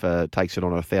if takes it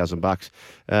on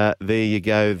 $1,000. There you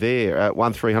go there.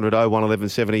 1300 01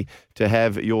 1170 to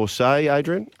have your say,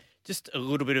 Adrian. Just a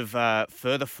little bit of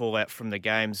further fallout from the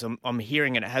games. I'm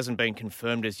hearing, and it hasn't been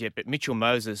confirmed as yet, but Mitchell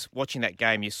Moses, watching that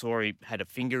game, you saw he had a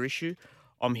finger issue.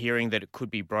 I'm hearing that it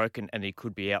could be broken and he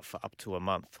could be out for up to a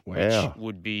month, which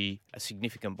would be a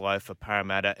significant blow for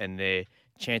Parramatta and their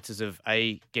chances of,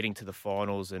 getting to the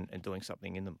finals and doing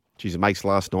something in them. Geez, it makes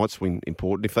last night's win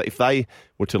important. If they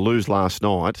were to lose last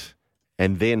night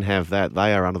and then have that,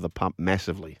 they are under the pump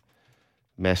massively.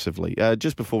 Massively.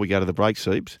 Just before we go to the break,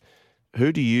 Siebes,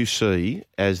 who do you see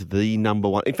as the number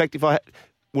one? In fact,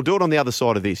 we'll do it on the other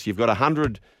side of this. You've got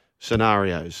 100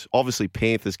 scenarios. Obviously,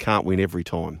 Panthers can't win every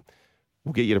time.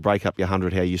 We'll get you to break up your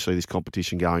 100 how you see this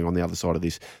competition going on the other side of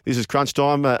this. This is Crunch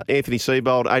Time. Anthony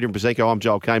Seibold, Adrian Brazenko, I'm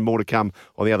Joel Kane. More to come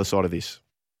on the other side of this.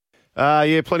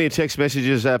 Plenty of text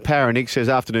messages. Nick says,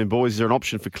 afternoon, boys. Is there an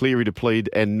option for Cleary to plead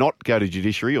and not go to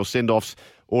judiciary, or send-offs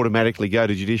automatically go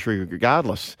to judiciary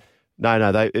regardless?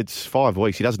 No, it's 5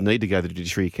 weeks. He doesn't need to go to the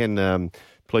judiciary. He can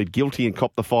plead guilty and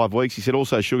cop the 5 weeks. He said,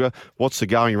 also, Sugar, what's the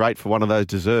going rate for one of those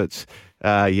desserts?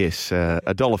 Yes,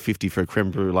 $1.50 for a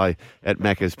creme brulee at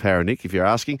Macca's Parranick, if you're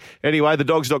asking. Anyway,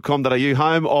 thedogs.com.au,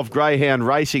 home of greyhound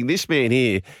racing. This man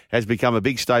here has become a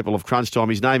big staple of Crunch Time.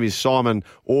 His name is Simon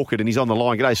Orchard, and he's on the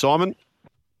line. G'day, Simon.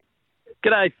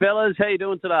 G'day, fellas. How you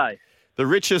doing today? The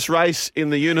richest race in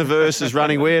the universe is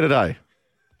running where today?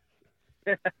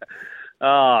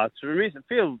 It's remiss.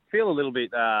 Feel a little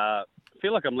bit.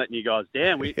 Feel like I'm letting you guys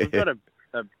down. We've got a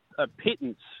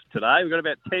pittance today. We've got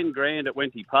about 10 grand at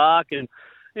Wenty Park, and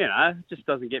it just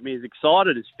doesn't get me as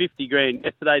excited as 50 grand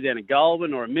yesterday down at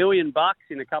Goulburn, or $1 million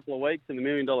in a couple of weeks in the $1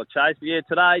 million chase. But yeah,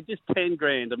 today just 10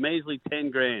 grand, a measly 10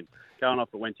 grand going off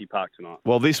at Wenty Park tonight.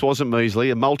 Well, this wasn't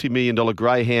measly. A multi-million-dollar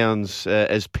Greyhounds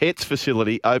as pets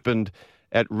facility opened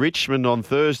at Richmond on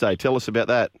Thursday. Tell us about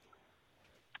that.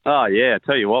 Oh, yeah. I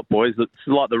tell you what, boys, it's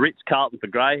like the Ritz-Carlton for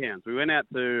greyhounds. We went out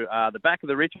to the back of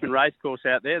the Richmond racecourse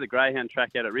out there, the greyhound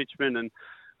track out at Richmond, and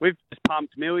we've just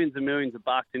pumped millions and millions of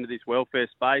bucks into this welfare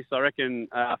space. I reckon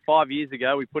 5 years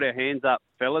ago we put our hands up,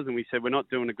 fellas, and we said we're not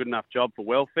doing a good enough job for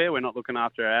welfare. We're not looking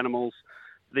after our animals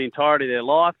for the entirety of their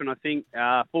life. And I think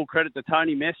full credit to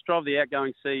Tony Mestrov, the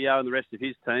outgoing CEO, and the rest of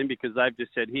his team, because they've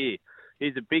just said,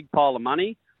 here's a big pile of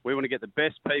money. We want to get the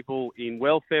best people in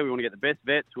welfare. We want to get the best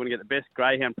vets. We want to get the best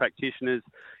greyhound practitioners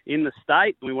in the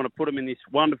state. We want to put them in this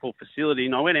wonderful facility.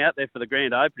 And I went out there for the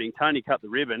grand opening. Tony cut the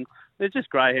ribbon. There's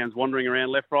just greyhounds wandering around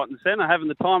left, right and centre, having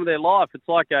the time of their life. It's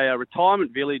like a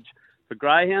retirement village for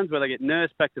greyhounds where they get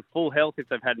nursed back to full health if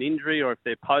they've had an injury, or if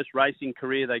their post-racing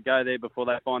career, they go there before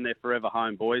they find their forever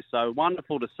home, boys. So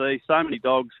wonderful to see so many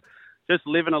dogs just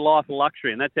living a life of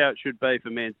luxury, and that's how it should be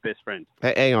for man's best friend.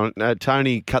 Hang on,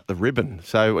 Tony cut the ribbon.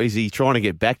 So is he trying to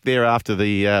get back there after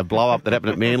the blow-up that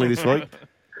happened at Manly this week?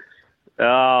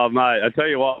 Oh, mate, I tell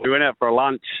you what, we went out for a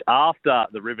lunch after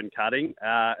the ribbon cutting,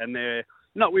 and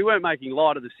we weren't making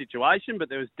light of the situation, but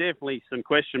there was definitely some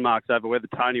question marks over whether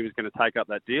Tony was going to take up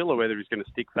that deal or whether he's going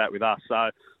to stick fat with us.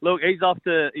 So, look, he's off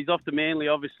to Manly.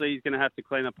 Obviously, he's going to have to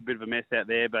clean up a bit of a mess out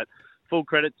there, but full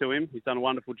credit to him. He's done a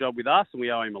wonderful job with us, and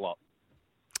we owe him a lot.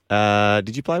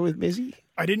 Did you play with Mezzy?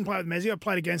 I didn't play with Mezzy. I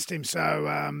played against him.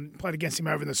 Played against him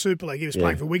over in the Super League. He was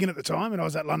playing for Wigan at the time, and I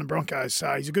was at London Broncos.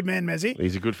 So he's a good man, Mezzy.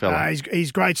 He's a good fella.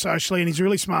 He's great socially, and he's a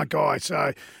really smart guy.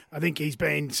 So I think he's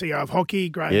been CEO of hockey,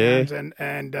 greyhounds,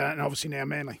 and obviously now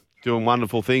Manly. Doing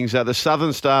wonderful things. The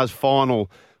Southern Stars final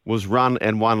was run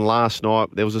and won last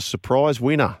night. There was a surprise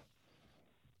winner.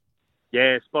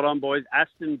 Yeah, spot on, boys.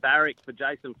 Aston Barrick for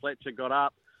Jason Fletcher got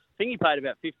up. I think he paid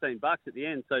about $15 at the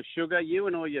end. So, Sugar, you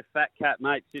and all your fat cat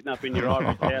mates sitting up in your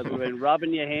ivory towers have been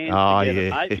rubbing your hands together,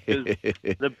 mate,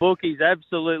 because the bookies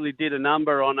absolutely did a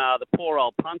number on the poor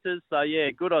old punters. So,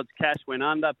 yeah, good odds cash went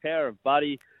under. Power of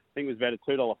Buddy, I think it was about a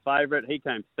 $2 favourite. He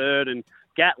came third. And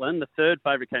Gatlin, the third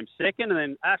favourite, came second. And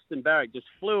then Aston Barrick just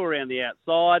flew around the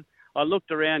outside. I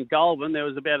looked around Goulburn. There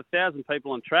was about 1,000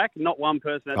 people on track. Not one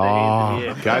person had their hands in the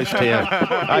air. Ghost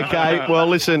town. Okay, well,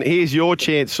 listen, here's your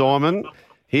chance, Simon.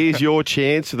 Here's your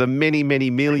chance for the many, many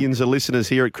millions of listeners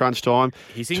here at Crunch Time.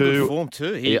 He's in good form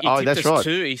too. He tipped that's right.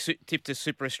 He tipped a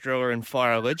Super Australia and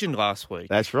Fire Legend last week.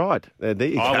 That's right. There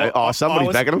you go.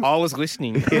 Somebody's backing him. I was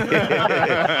listening.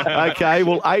 Okay,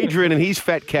 well, Adrian and his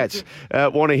fat cats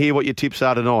want to hear what your tips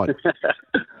are tonight.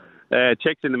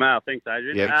 Checks in the mail. Thanks,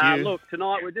 Adrian. Yeah, look,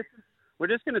 tonight we're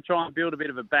just going to try and build a bit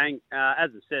of a bang.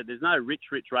 As I said, there's no rich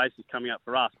races coming up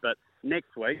for us, but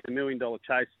next week, the $1 Million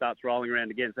Chase starts rolling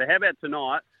around again. So how about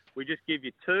tonight, we just give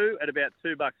you two at about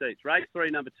 $2 each. Race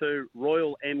 3, number 2,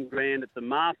 Royal M Grand. It's a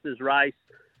Masters race.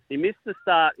 He missed the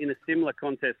start in a similar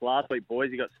contest last week,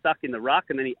 boys. He got stuck in the ruck,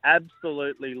 and then he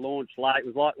absolutely launched late. It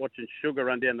was like watching Sugar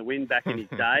run down the wind back in his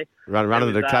day. running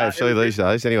to the KFC these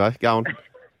days. Anyway, go on.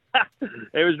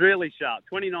 It was really sharp.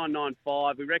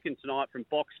 29.95. We reckon tonight from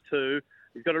box 2.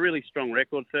 He's got a really strong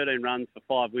record, 13 runs for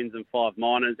 5 wins and 5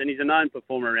 minors, and he's a known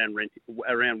performer around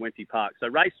Wenty Park. So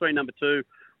race 3, number 2,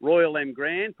 Royal M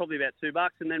Grand, probably about $2.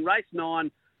 And then race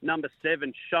 9, number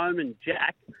 7, Showman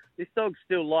Jack. This dog's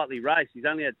still lightly raced. He's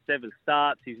only had 7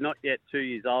 starts. He's not yet 2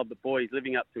 years old, but boy, he's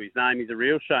living up to his name. He's a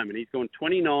real showman. He's gone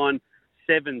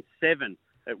 29.77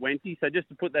 at Wenty. So just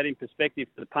to put that in perspective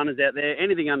for the punters out there,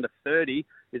 anything under 30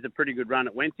 is a pretty good run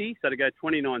at Wenty. So to go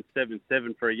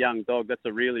 29.77 for a young dog, that's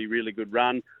a really, really good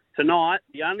run. Tonight,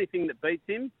 the only thing that beats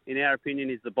him, in our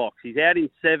opinion, is the box. He's out in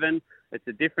 7. It's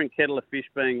a different kettle of fish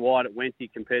being wide at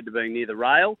Wenty compared to being near the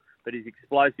rail, but his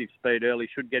explosive speed early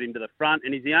should get him to the front,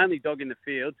 and he's the only dog in the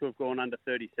field to have gone under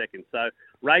 30 seconds. So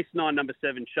race 9, number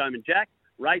 7, Showman Jack.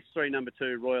 Race 3, number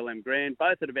 2, Royal M Grand,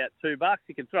 both at about $2.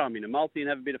 You can throw them in a multi and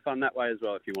have a bit of fun that way as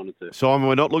well if you wanted to. Simon,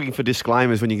 we're not looking for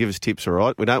disclaimers when you give us tips, all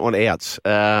right? We don't want outs.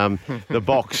 The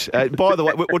box. By the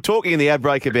way, we're talking in the ad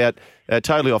break about,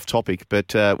 totally off topic,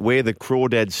 but Where the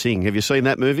Crawdads Sing. Have you seen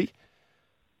that movie?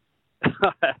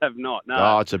 I have not, no.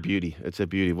 Oh, it's a beauty. It's a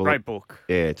beauty. Well, great book.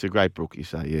 Yeah, it's a great book, you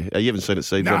say, yeah. You haven't seen it,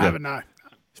 Steve? No, I haven't, no.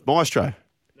 It's Maestro.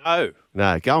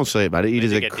 No, go and see it, mate. It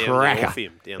is a cracker.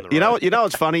 You know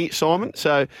what's funny, Simon?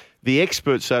 So the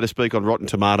experts, so to speak, on Rotten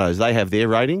Tomatoes, they have their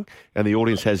rating and the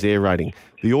audience has their rating.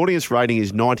 The audience rating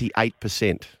is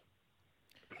 98%.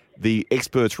 The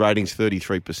experts' rating is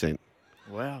 33%.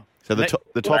 Wow. So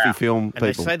the Toffee film people.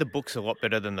 And they say the book's a lot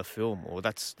better than the film, or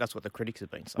that's what the critics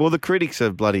have been saying. Well, the critics are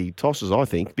bloody tosses, I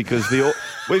think, because if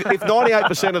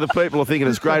 98% of the people are thinking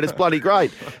it's great, it's bloody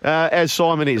great, as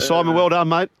Simon is. Simon, well done,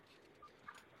 mate.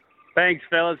 Thanks,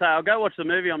 fellas. Hey, I'll go watch the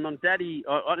movie. I'm on Daddy.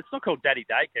 It's not called Daddy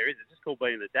Daycare, is it? It's just called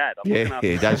being the dad.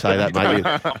 Don't say that, mate.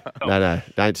 No,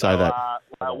 don't say that.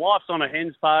 Wife's on a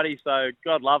hen's party, so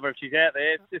God love her if she's out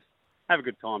there. Just have a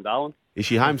good time, darling. Is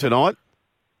she home tonight?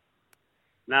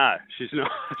 No, she's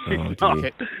not. She's Oh,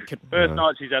 not. First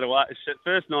night she's had away.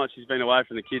 First night she's been away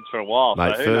from the kids for a while.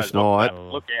 Mate, so first night.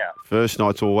 Look out. First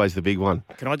night's always the big one.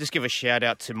 Can I just give a shout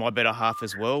out to my better half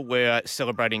as well? We're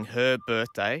celebrating her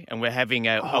birthday and we're having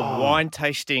a wine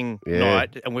tasting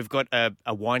night, and we've got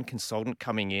a wine consultant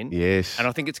coming in. Yes. And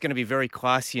I think it's going to be very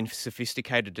classy and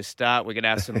sophisticated to start. We're going to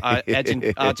have some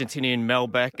Argentinian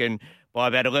Malbec, and by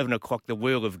about 11 o'clock, the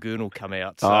Wheel of Goon will come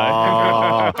out. So.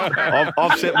 I've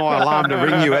set my alarm to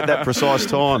ring you at that precise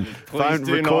time. Phone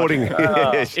recording.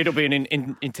 Yes. It'll be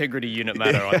an integrity unit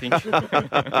matter, I think.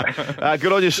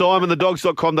 Good on you, Simon.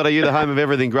 Thedogs.com.au, the home of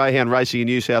everything greyhound racing in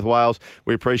New South Wales.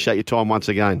 We appreciate your time once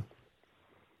again.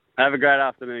 Have a great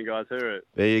afternoon, guys. Hooroo.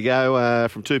 There you go.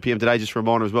 From 2 p.m. today, just a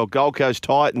reminder as well, Gold Coast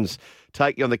Titans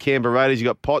taking on the Canberra Raiders. You've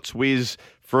got Potts, Wiz,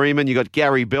 Freeman. You've got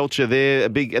Gary Belcher there.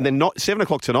 And then 7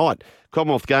 o'clock tonight,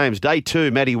 Commonwealth Games, Day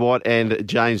 2, Matty White and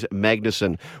James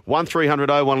Magnuson. 1300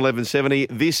 01 1170.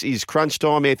 This is Crunch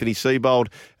Time. Anthony Seibold.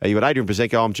 You've got Adrian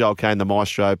Prezeko. I'm Joel Kane, the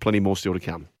Maestro. Plenty more still to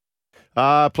come.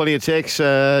 Plenty of texts.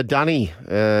 Dunny,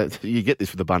 you get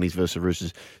this with the Bunnies versus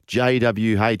Roosters.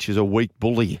 JWH is a weak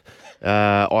bully.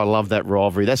 I love that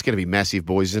rivalry. That's going to be massive,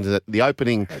 boys, isn't it? The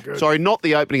opening, not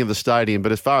the opening of the stadium,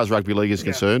 but as far as rugby league is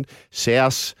concerned,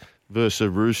 South versus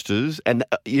Roosters. And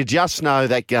you just know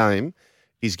that game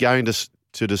is going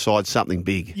to decide something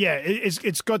big. Yeah,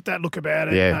 it's got that look about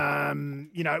it. Yeah.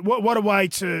 What a way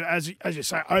to, as you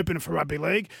say, open it for rugby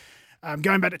league.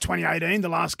 Going back to 2018, the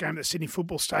last game at the Sydney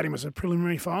Football Stadium was a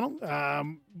preliminary final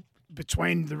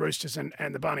between the Roosters and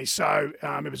the Bunnies. So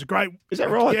it was a great... Is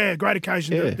that right? Yeah, great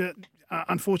occasion. Yeah.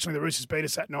 Unfortunately, the Roosters beat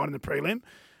us that night in the prelim,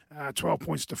 12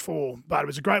 points to 4. But it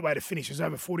was a great way to finish. There's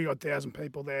over 40,000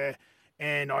 people there.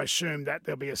 And I assume that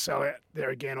there'll be a sellout there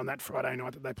again on that Friday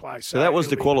night that they play. So that was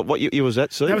the quality. What year was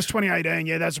that, Steve? That was 2018,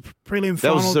 yeah. That was a prelim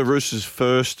final. That was the Roosters'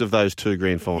 first of those two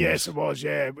grand finals. Yes, it was,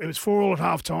 yeah. It was 4-4 at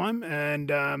half-time, and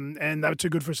they were too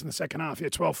good for us in the second half. Yeah,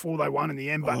 12-4 they won in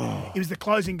the end, but it was the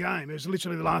closing game. It was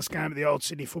literally the last game at the old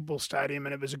Sydney Football Stadium,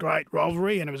 and it was a great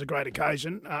rivalry, and it was a great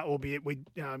occasion, albeit the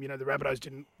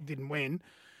Rabbitohs didn't win.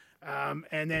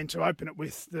 And then to open it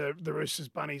with the Roosters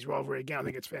Bunnies rivalry again, I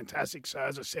think it's fantastic. So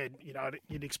as I said,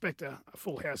 you'd expect a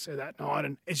full house there that night,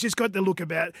 and it's just got the look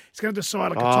about. It's going to decide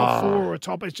like a top 4 or a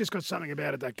top. It's just got something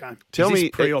about it, that game. Is this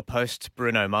pre or post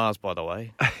Bruno Mars, by the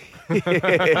way?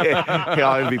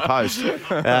 Yeah, it'll be post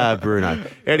Bruno.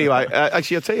 Anyway,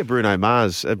 actually, I'll tell you, Bruno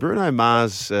Mars. Bruno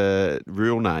Mars'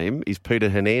 real name is Peter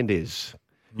Hernandez.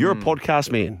 You're a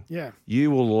podcast man. Yeah, you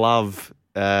will love.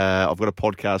 I've got a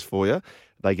podcast for you.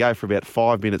 They go for about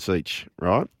 5 minutes each,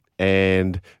 right?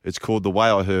 And it's called The Way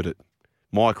I Heard It.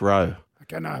 Mike Rowe.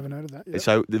 Okay, no, I haven't heard of that. Yep.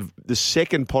 So the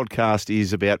second podcast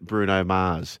is about Bruno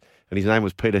Mars, and his name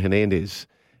was Peter Hernandez.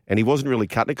 And he wasn't really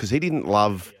cutting it because he didn't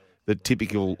love the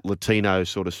typical Latino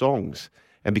sort of songs.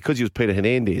 And because he was Peter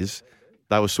Hernandez,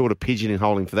 they were sort of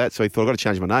pigeonholing for that. So he thought, I've got to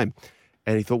change my name.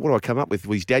 And he thought, what do I come up with?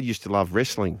 Well, his dad used to love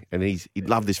wrestling, and he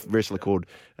loved this wrestler called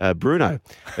Bruno. And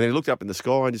then he looked up in the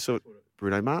sky and just thought,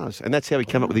 Bruno Mars. And that's how he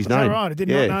came up with his name. Is that right? I did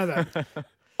not know that.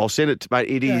 I'll send it to,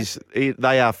 mate.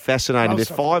 They are fascinating. They're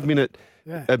 5 minute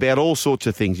about all sorts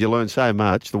of things. You learn so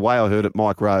much. The Way I Heard It,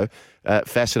 Mike Rowe,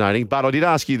 fascinating. But I did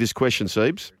ask you this question,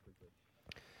 Siebes.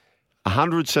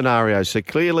 100 scenarios. So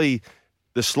clearly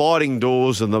the sliding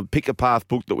doors and the pick a path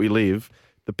book that we live,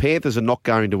 the Panthers are not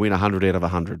going to win 100 out of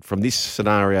 100 from this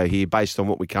scenario here based on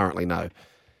what we currently know.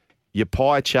 Your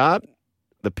pie chart,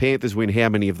 the Panthers win how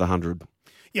many of the 100?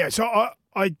 Yeah, so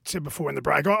I said before in the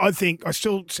break, I think I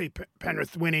still see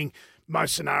Penrith winning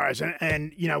most scenarios,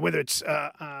 and whether it's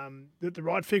the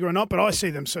right figure or not, but I see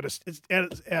them sort of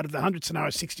out of the 100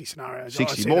 scenarios, 60 scenarios.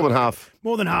 60, more than half.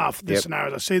 More than half the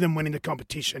scenarios. I see them winning the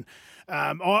competition.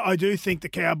 I do think the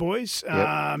Cowboys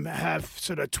have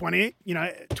sort of 20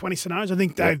 scenarios. I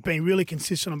think they've been really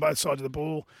consistent on both sides of the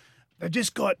ball. They've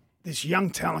just got this young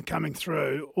talent coming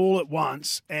through all at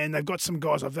once, and they've got some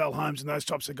guys like Val Holmes and those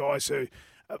types of guys who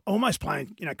are almost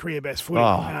playing, career best footy.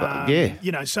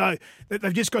 So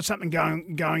they've just got something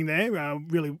going there.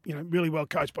 Really well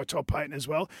coached by Todd Payton as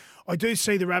well. I do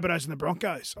see the Rabbitohs and the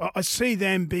Broncos. I see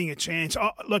them being a chance.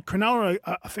 Look, Cronulla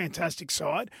are a fantastic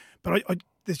side, but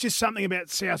there's just something about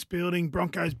South building,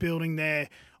 Broncos building there.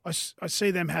 I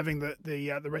see them having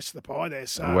the rest of the pie there.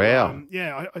 So wow,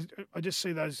 I just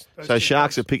see those so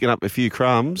Sharks are picking up a few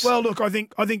crumbs. Well, look, I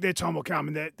think their time will come,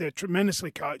 and they're tremendously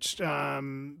coached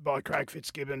by Craig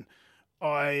Fitzgibbon.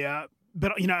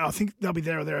 But I think they'll be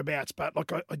there or thereabouts. But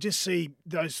I just see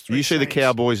those three. You see the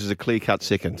Cowboys as a clear-cut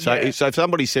second. So if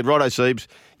somebody said, righto, Siebes,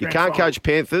 you can't coach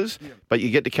Panthers, but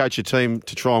you get to coach a team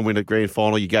to try and win a grand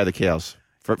final, you go the Cows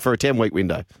for a 10-week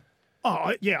window.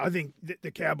 Oh, yeah, I think the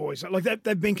Cowboys, like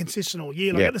they've been consistent all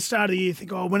year. Like at the start of the year, you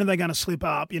think, when are they going to slip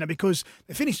up? Because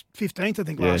they finished 15th, I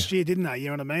think, last year, didn't they? You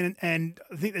know what I mean? And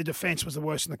I think their defence was the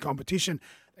worst in the competition.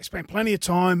 They spent plenty of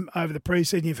time over the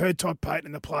preseason. You've heard Todd Payton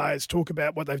and the players talk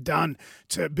about what they've done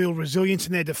to build resilience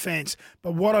in their defence.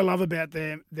 But what I love about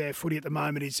their footy at the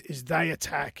moment is they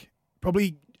attack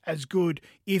probably as good,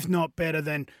 if not better,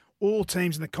 than all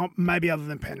teams in the comp, maybe other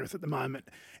than Penrith at the moment.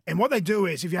 And what they do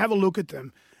is, if you have a look at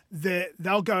them,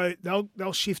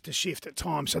 they'll shift to shift at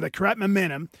times. So they create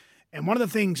momentum. And one of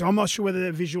the things, I'm not sure whether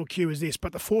their visual cue is this,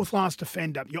 but the fourth last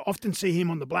defender, you often see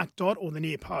him on the black dot or the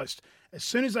near post. As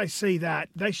soon as they see that,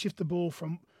 they shift the ball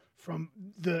from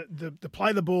the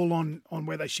play the ball on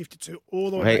where they shifted to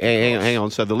all the way back. Hang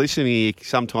on. So the listener here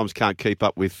sometimes can't keep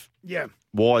up with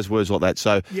wise words like that.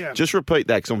 So just repeat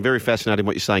that, because I'm very fascinated in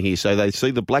what you're saying here. So they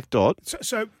see the black dot.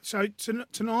 So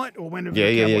tonight, or whenever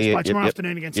the Cowboys play tomorrow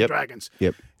afternoon against the Dragons.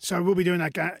 Yep. So we'll be doing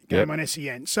that game on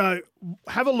SEN. So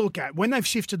have a look at when they've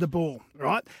shifted the ball,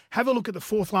 right? Have a look at the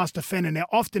fourth last defender. Now,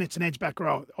 often it's an edge back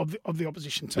row of the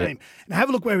opposition team. Yep. And have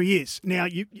a look where he is. Now,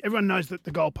 everyone knows the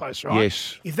goalpost, right?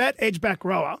 Yes. If that edge back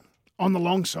rower on the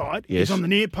long side is on the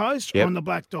near post or on the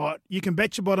black dot, you can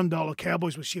bet your bottom dollar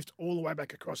Cowboys will shift all the way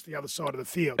back across the other side of the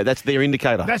field. That's their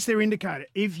indicator. That's their indicator.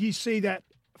 If you see that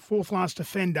fourth last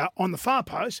defender on the far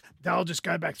post, they'll just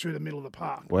go back through the middle of the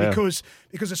park. Wow. Because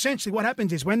essentially what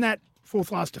happens is when that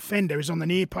fourth last defender is on the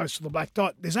near post or the black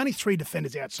dot, there's only 3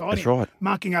 defenders outside him,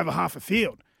 marking over half a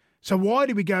field. So why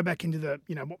do we go back into the,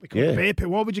 what we call the bear pit?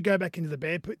 Why would you go back into the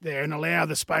bear pit there and allow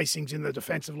the spacings in the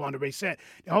defensive line to reset?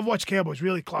 Now, I've watched Cowboys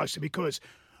really closely because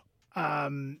I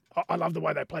love the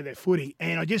way they play their footy.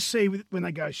 And I just see when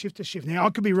they go shift to shift. Now,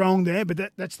 I could be wrong there, but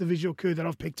that's the visual cue that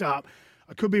I've picked up.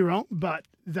 I could be wrong, but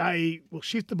they will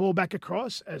shift the ball back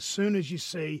across as soon as you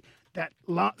see that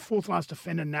fourth last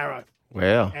defender narrow.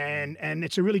 Wow. And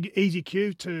it's a really easy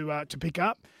cue to pick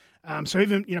up. So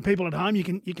even people at home, you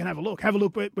can have a look. Have a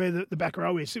look where the back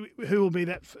row is. Who will be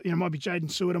that? Might be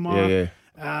Jaden Stewart tomorrow.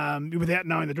 Without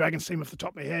knowing the Dragons team off the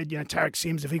top of my head, Tarek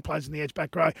Sims, if he plays in the edge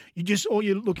back row, all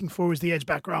you're looking for is the edge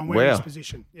back row and where his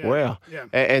position. Yeah. Wow. Yeah.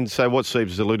 And so what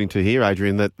Siebes is alluding to here,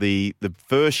 Adrian, that the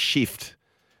first shift.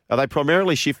 Are they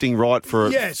primarily shifting right for?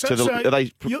 Are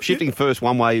they shifting first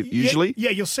one way usually?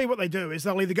 Yeah, you'll see what they do is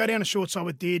they'll either go down a short side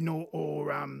with Dearden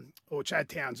or Chad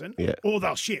Townsend, or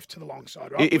they'll shift to the long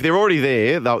side. Right? If they're already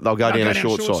there, they'll go down a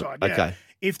short side. Okay.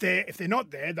 If they're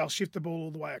not there, they'll shift the ball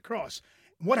all the way across.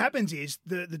 What happens is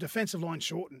the defensive line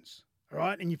shortens. All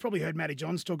right, and you've probably heard Matty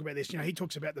Johns talk about this. He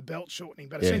talks about the belt shortening,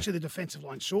 but essentially the defensive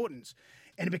line shortens,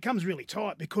 and it becomes really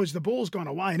tight because the ball's gone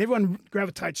away, and everyone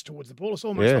gravitates towards the ball. It's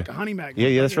almost like a honey magnet.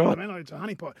 Yeah, that's right. It's a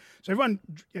honey pot. So everyone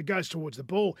goes towards the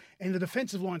ball, and the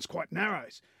defensive line's quite narrow.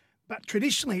 But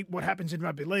traditionally, what happens in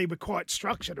rugby league, we're quite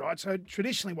structured, right? So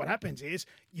traditionally, what happens is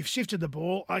you've shifted the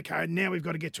ball. Okay, now we've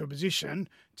got to get to a position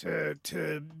to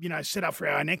set up for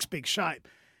our next big shape.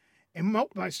 And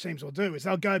what most teams will do is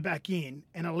they'll go back in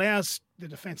and allows the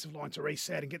defensive line to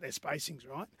reset and get their spacings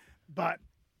right. But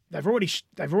they've already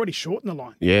shortened the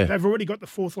line. Yeah. They've already got the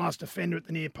fourth last defender at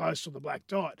the near post or the black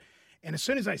dot. And as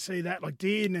soon as they see that, like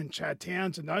Dearden and Chad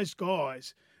Townsend, those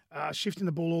guys shifting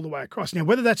the ball all the way across. Now,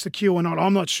 whether that's the cue or not,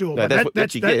 I'm not sure. No, but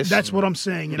that's what I'm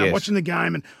seeing. Watching the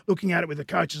game and looking at it with the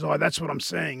coach's eye, that's what I'm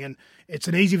seeing. And it's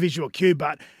an easy visual cue,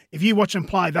 but if you watch them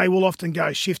play, they will often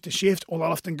go shift to shift, or they'll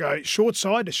often go short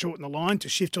side to shorten the line to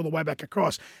shift all the way back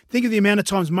across. Think of the amount of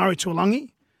times Murray Tuolangi,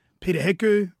 Peter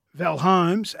Heku, Val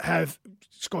Holmes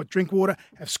Scott Drinkwater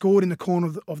have scored in the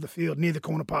corner of the field near the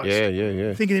corner post.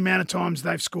 Yeah. Think of the amount of times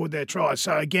they've scored their tries.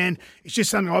 So, again, it's just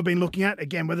something I've been looking at.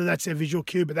 Again, whether that's their visual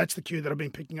cue, but that's the cue that I've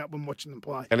been picking up when watching them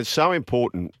play. And it's so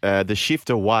important, the shift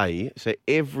away, so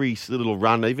every little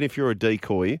run, even if you're a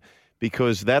decoy,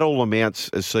 because that all amounts,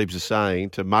 as Siebes is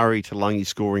saying, to Murray Tuolangi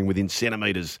scoring within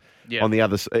centimetres on the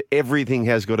other side. Everything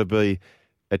has got to be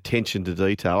attention to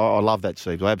detail. I love that,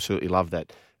 Siebes. I absolutely love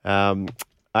that.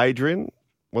 Adrian,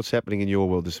 what's happening in your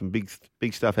world? There's some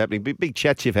big stuff happening. Big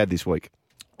chats you've had this week.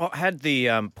 I had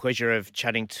the pleasure of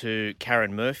chatting to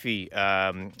Karen Murphy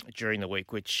during the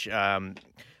week, which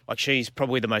she's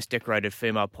probably the most decorated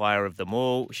female player of them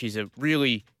all. She's a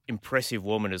really impressive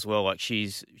woman as well.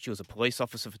 She was a police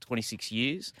officer for 26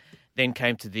 years, then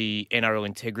came to the NRL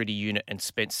Integrity Unit and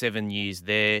spent 7 years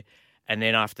there. And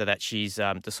then after that, she's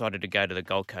decided to go to the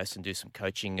Gold Coast and do some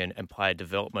coaching and player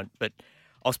development. But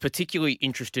I was particularly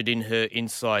interested in her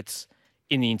insights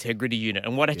in the Integrity Unit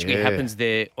and what actually happens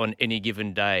there on any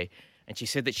given day. And she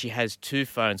said that she has 2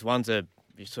 phones. One's a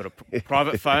sort of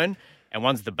private phone and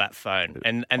one's the bat phone.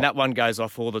 And that one goes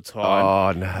off all the time.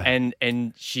 Oh, no.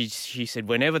 And she said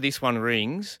whenever this one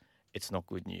rings, it's not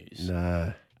good news.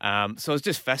 No. So it's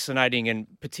just fascinating, and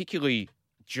particularly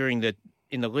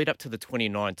in the lead up to the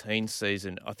 2019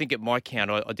 season, I think at my count,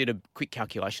 I did a quick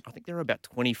calculation. I think there were about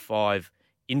 25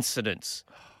 incidents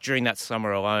during that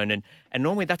summer alone. And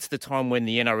normally that's the time when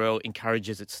the NRL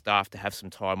encourages its staff to have some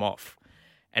time off.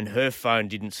 And her phone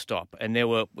didn't stop. And there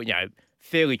were,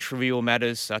 fairly trivial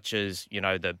matters such as,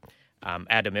 the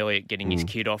Adam Elliott getting his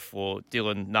kid off, or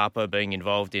Dylan Napa being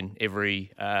involved in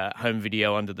every home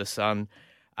video under the sun,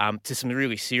 to some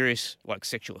really serious like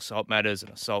sexual assault matters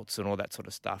and assaults and all that sort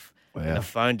of stuff. Wow. And the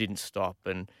phone didn't stop.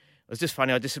 And it was just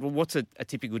funny. I just said, well, what's a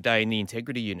typical day in the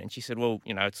integrity unit? And she said, well,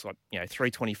 it's like,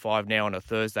 3:25 now on a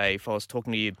Thursday. If I was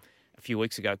talking to you a few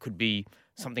weeks ago, it could be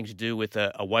something to do with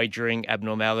a wagering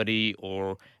abnormality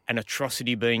or an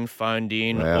atrocity being phoned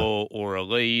in. Wow. or a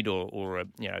lead or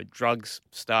drugs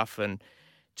stuff. And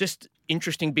just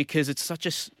interesting because it's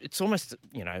almost,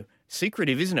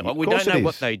 secretive, isn't it? Like, we don't know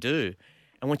what they do.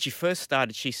 And when she first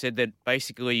started, she said that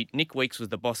basically Nick Weeks was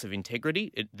the boss of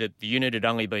integrity. The unit had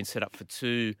only been set up for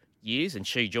 2 years and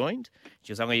she joined.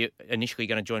 She was only initially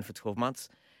going to join for 12 months.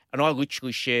 And I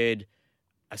literally shared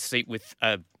a seat with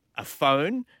a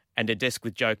phone and a desk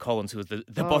with Joe Collins, who was the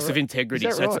boss of integrity.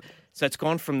 Is that right? So it's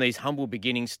gone from these humble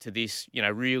beginnings to this,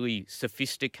 really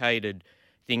sophisticated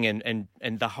thing. And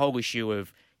the whole issue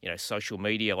of, social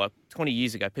media. Like 20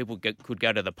 years ago, people could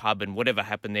go to the pub and whatever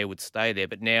happened there would stay there.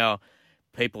 But now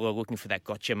people are looking for that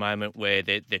gotcha moment where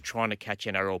they're trying to catch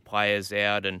NRL players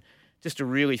out, and just a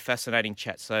really fascinating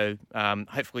chat. So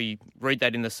hopefully read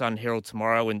that in the Sun Herald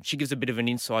tomorrow, and she gives a bit of an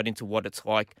insight into what it's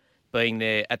like being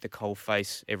there at the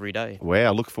coalface every day.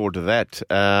 Wow, look forward to that.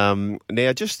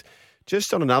 Now, just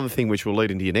on another thing which will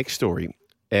lead into your next story,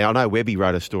 I know Webby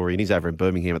wrote a story, and he's over in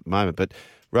Birmingham at the moment, but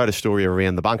wrote a story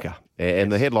around the bunker,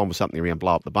 and the headline was something around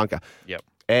blow up the bunker. Yep.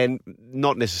 And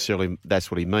not necessarily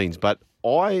that's what he means, but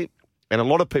and a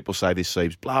lot of people say this,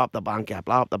 Siebes, blow up the bunker,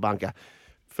 blow up the bunker.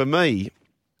 For me,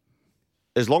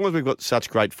 as long as we've got such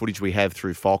great footage we have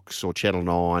through Fox or Channel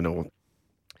 9, or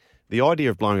the idea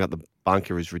of blowing up the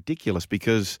bunker is ridiculous,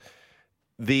 because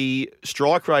the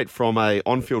strike rate from a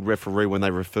on-field referee when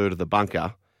they refer to the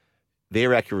bunker,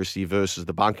 their accuracy versus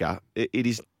the bunker,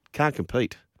 it can't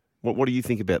compete. What do you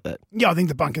think about that? Yeah, I think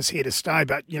the bunker's here to stay,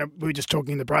 but, we were just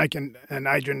talking in the break and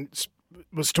Adrian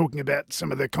was talking about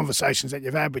some of the conversations that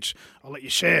you've had, which I'll let you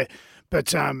share.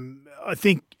 But I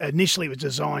think initially it was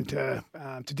designed to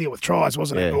deal with tries,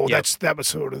 wasn't it? Or that was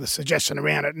sort of the suggestion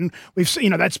around it. And we've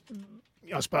seen, that's,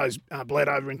 I suppose, bled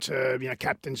over into,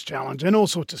 Captain's Challenge and all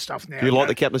sorts of stuff now. Do you like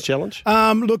the Captain's Challenge?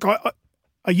 Look,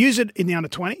 I use it in the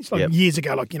under-20s, years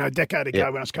ago, a decade ago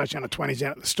when I was coaching under-20s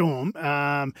down at the Storm.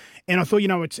 And I thought,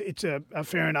 it's a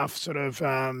fair enough sort of,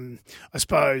 I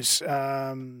suppose,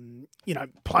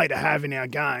 play to have in our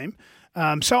game.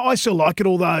 So I still like it,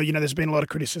 although, there's been a lot of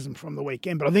criticism from the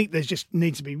weekend. But I think there just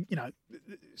needs to be,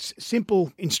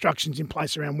 simple instructions in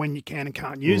place around when you can and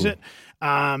can't use it.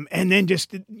 And then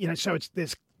just, so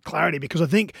there's clarity, because I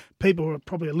think people are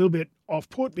probably a little bit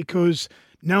off-put because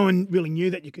no one really knew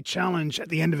that you could challenge at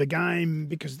the end of a game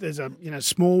because there's a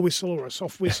small whistle or a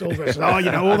soft whistle versus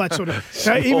all that sort of.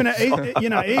 So even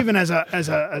as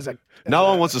a no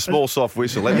one wants a small soft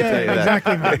whistle. Let me tell you that.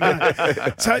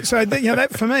 Exactly, mate. So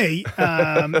that for me,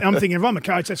 I'm thinking if I'm a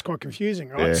coach, that's quite confusing,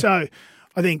 right? Yeah. So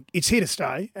I think it's here to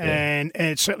stay, and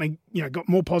it's certainly got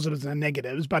more positives than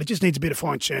negatives, but it just needs a bit of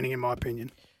fine tuning, in my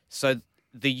opinion. So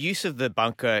the use of the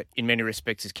bunker, in many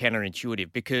respects, is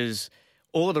counterintuitive because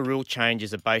all of the rule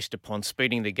changes are based upon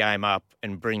speeding the game up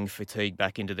and bringing fatigue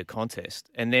back into the contest.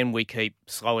 And then we keep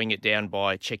slowing it down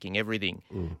by checking everything.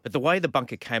 But the way the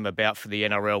bunker came about for the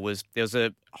NRL was there was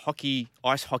a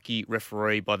ice hockey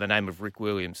referee by the name of Rick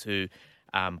Williams who,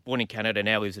 born in Canada,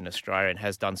 now lives in Australia and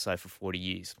has done so for 40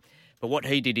 years. But what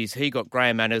he did is he got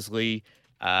Graham Annesley,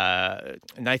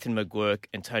 Nathan McGuirk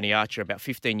and Tony Archer about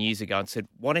 15 years ago and said,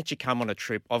 why don't you come on a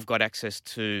trip? I've got access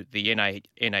to the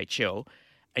NHL.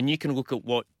 And you can look at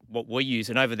what we use.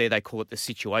 And over there, they call it the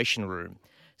situation room.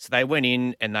 So they went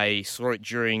in and they saw it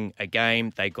during a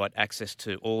game. They got access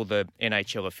to all the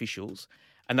NHL officials.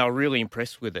 And they were really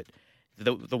impressed with it.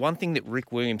 The one thing that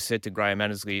Rick Williams said to Graham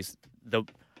Annesley is,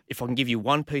 if I can give you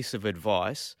one piece of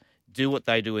advice, do what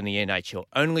they do in the NHL.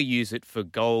 Only use it for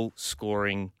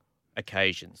goal-scoring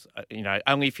occasions.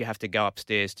 Only if you have to go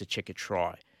upstairs to check a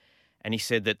try. And he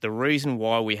said that the reason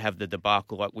why we have the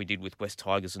debacle like we did with West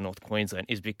Tigers in North Queensland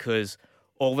is because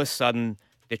all of a sudden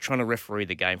they're trying to referee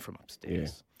the game from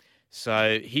upstairs. Yeah.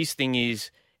 So his thing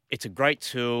is, it's a great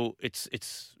tool. It's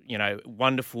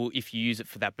wonderful if you use it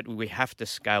for that, but we have to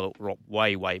scale it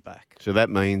way, way back. So that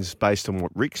means, based on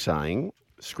what Rick's saying,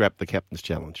 scrap the Captain's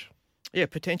Challenge. Yeah,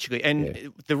 potentially.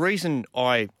 And the reason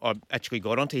I actually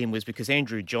got onto him was because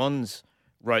Andrew Johns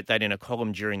wrote that in a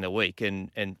column during the week,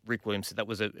 and Rick Williams said it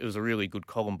was a really good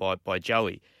column by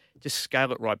Joey. Just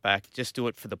scale it right back. Just do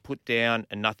it for the put down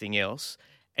and nothing else,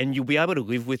 and you'll be able to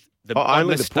live with the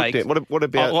only mistakes. The put down. What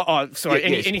about? Sorry,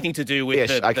 anything to do with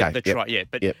the try. Yeah,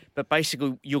 Yep. But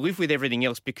basically, you'll live with everything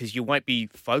else because you won't be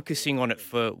focusing on it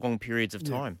for long periods of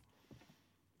time.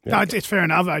 Yeah. No, it's fair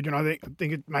enough, Adrian. I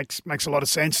think it makes a lot of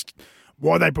sense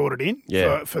why they brought it in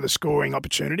for the scoring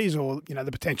opportunities, or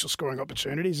the potential scoring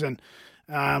opportunities. And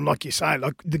like you say,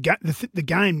 like the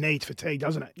game needs fatigue,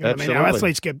 doesn't it? You know what I mean? Our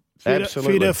athletes get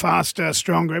fitter, faster,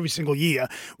 stronger every single year.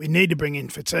 We need to bring in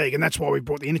fatigue, and that's why we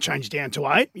brought the interchange down to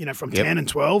 8. From 10 and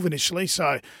 12 initially.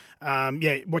 So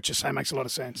what you say makes a lot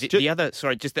of sense.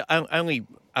 The only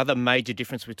other major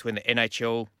difference between the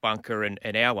NHL bunker and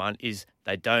our one is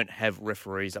they don't have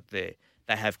referees up there.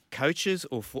 They have coaches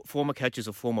or former coaches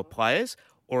or former players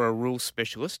or a rules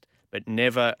specialist, but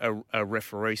never a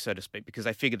referee, so to speak, because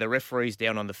they figure the referees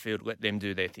down on the field, let them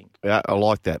do their thing. Yeah, I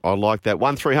like that.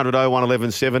 1300 01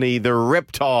 1170. The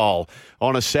Reptile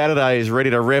on a Saturday is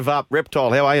ready to rev up.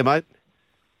 Reptile, how are you, mate?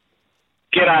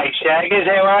 G'day, Shaggers.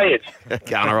 How are you?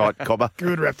 Going all right, Cobber.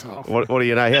 Good, Reptile. What do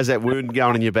you know? How's that wound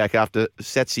going in your back after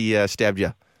Satsy stabbed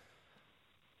you?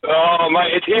 Oh,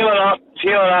 mate, it's healing up.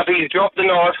 He's dropped the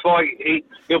knife.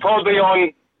 He'll probably be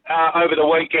on over the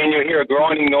weekend. You'll hear a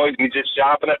grinding noise and he's just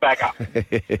sharpen it back up.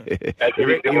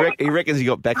 He reckons he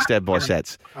got backstabbed by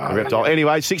Sats. The Reptile.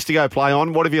 Anyway, 6 to go, play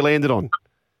on. What have you landed on?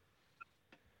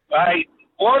 Hey,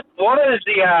 what is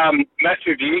the match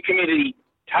review committee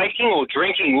taking or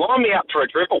drinking? Line me up for a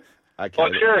triple. Okay.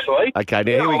 Like, seriously. Okay,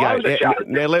 now here we go.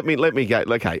 Now let me go.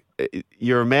 Okay,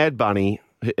 you're a mad bunny.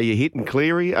 Are you hitting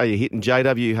Cleary? Are you hitting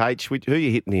JWH? Who are you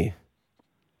hitting here?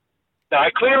 No,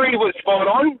 Cleary was spot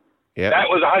on. Yep. That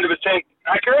was 100%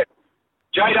 accurate.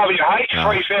 JWH,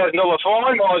 $3,000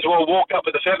 fine. Might as well walk up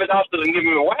with the feather dusters and give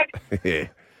him a whack. Yeah.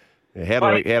 How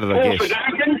did I guess?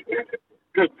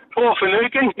 Poor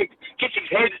Finucane gets his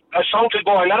head assaulted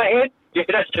by another head. Yeah,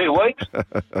 that's 2 weeks.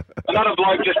 Another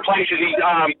bloke just places his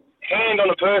hand on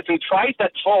a person's face.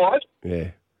 That's 5. Yeah.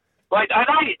 Like, are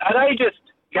they just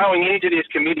going into this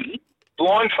committee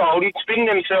blindfolded, spinning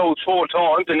themselves 4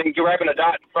 times, and then grabbing a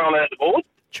dart and throwing it at the board?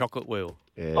 Chocolate wheel.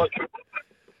 Yeah.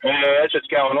 That's what's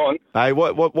going on. Hey,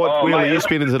 what wheel are you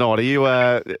spinning tonight? Are you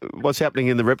what's happening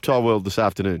in the reptile world this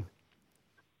afternoon?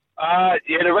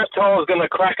 The Reptile is going to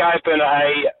crack open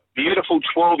a beautiful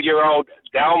 12-year-old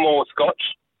Dalmore Scotch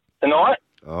tonight.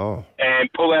 Oh.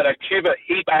 And pull out a Cuba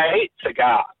Hippe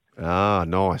cigar. Ah,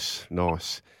 nice.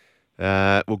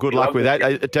 Well, good luck with that.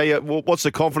 I tell you, what's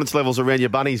the confidence levels around your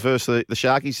bunnies versus the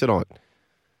Sharkies tonight?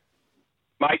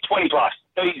 Mate, 20 plus.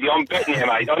 Easy, I'm betting you,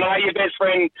 mate. I know your best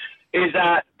friend is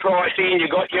pricey and you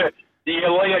got your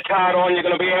leotard on. You're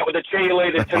going to be out with the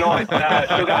cheerleaders tonight,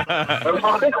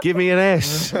 Sugar. Give me an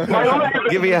S.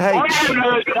 Give me a H.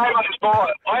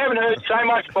 I haven't heard so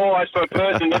much bias from a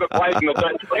person who never played in the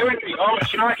but everything. Oh,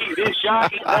 Sharky this,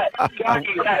 Sharky that,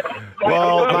 Sharky that.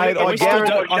 Well, mate, I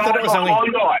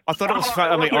thought it was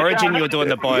only Origin you were doing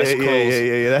the bias calls.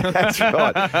 Yeah, that's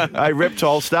right. Hey,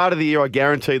 Reptile, start of the year, I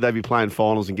guarantee they'll be playing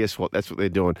finals, and guess what? That's what they're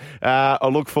doing. I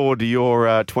look forward to your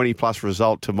 20-plus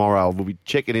result tomorrow. We'll be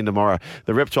checking in tomorrow.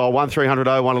 The Reptile, 1300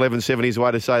 01 1170 is the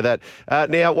way to say that.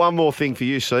 Now, one more thing for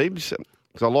you, Siebes,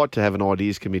 because I like to have an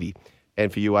ideas committee,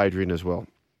 and for you, Adrian, as well.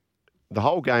 The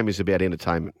whole game is about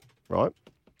entertainment, right?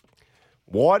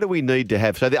 Why do we need to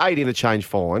have... So the 8 interchange,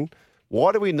 fine.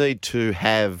 Why do we need to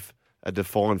have a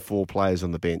defined 4 players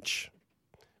on the bench?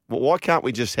 Well, why can't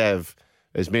we just have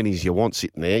as many as you want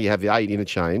sitting there? You have the 8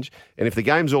 interchange, and if the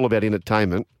game's all about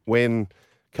entertainment, when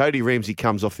Cody Ramsey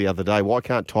comes off the other day, why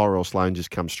can't Tyrell Sloan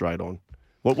just come straight on?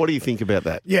 What do you think about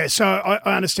that? Yeah, so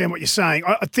I understand what you're saying.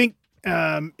 I think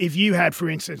if you had, for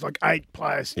instance, like 8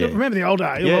 players, remember the old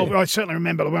days? Yeah. Well, I certainly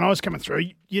remember when I was coming through,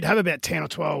 you'd have about 10 or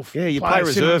 12 Yeah, you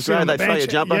players play reserve grade, they'd throw your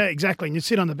jumper. Yeah, exactly. And you'd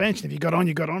sit on the bench, and if you got on,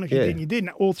 you got on. If you didn't, you didn't,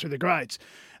 all through the grades.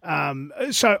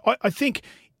 So I think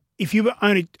if you were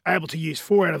only able to use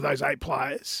 4 out of those 8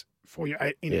 players for your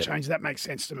 8 interchange, that makes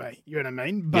sense to me. You know what I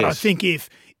mean? But I think if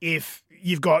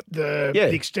you've got the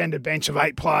extended bench of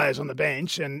 8 players on the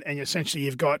bench, and essentially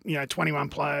you've got 21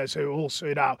 players who all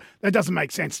suit up, that doesn't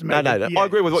make sense to me. No, I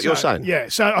agree with what you're saying. Yeah,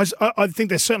 so I think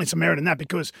there's certainly some merit in that,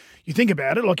 because you think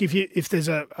about it, like if there's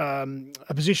a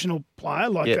positional player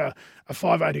like a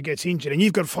 5'8" who gets injured, and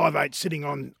you've got a 5'8" sitting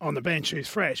on the bench who's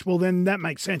fresh, well then that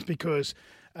makes sense, because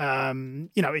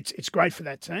it's great for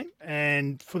that team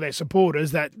and for their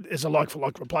supporters that is a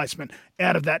like-for-like replacement.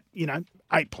 Out of that,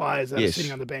 8 players that are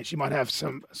sitting on the bench, you might have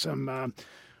some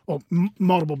or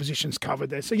multiple positions covered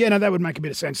there. So, that would make a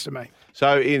bit of sense to me.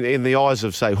 So in the eyes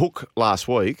of, say, Hook last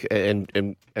week,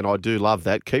 and I do love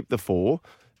that, keep the 4,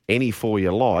 any 4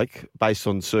 you like, based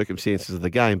on circumstances of the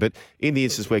game. But in the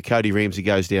instance where Cody Ramsey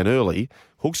goes down early,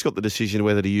 Hook's got the decision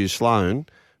whether to use Sloane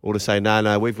or to say,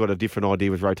 no, we've got a different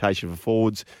idea with rotation for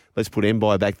forwards. Let's put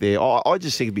Mbai back there. I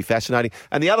just think it'd be fascinating.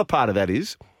 And the other part of that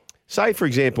is, say, for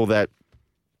example, that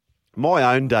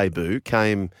my own debut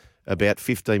came about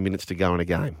 15 minutes to go in a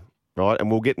game, right?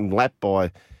 And we're getting lapped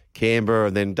by Canberra,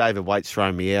 and then David Waite's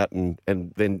thrown me out, and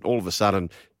then all of a sudden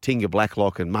Tinga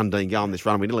Blacklock and Mundine go on this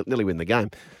run. We nearly win the game.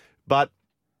 But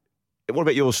what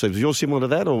about yours, Steve? Was yours similar to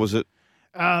that, or was it?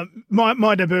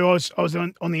 My debut, I was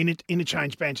on the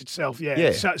interchange bench itself.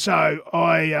 Yeah. So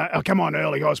I come on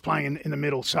early. I was playing in the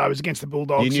middle, so I was against the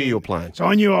Bulldogs. You knew you were playing. So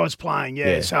I knew I was playing.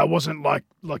 Yeah. So it wasn't like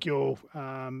your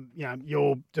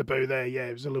your debut there. Yeah,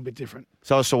 it was a little bit different.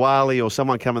 So a Sawali or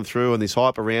someone coming through and there's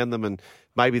hype around them, and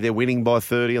maybe they're winning by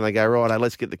 30 and they go, right,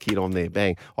 let's get the kid on there.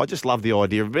 Bang. I just love the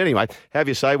idea. But anyway, have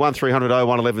you say 1300 01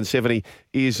 1170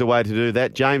 is the way to do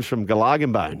that. James from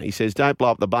Galarganbone, he says, don't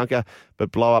blow up the bunker,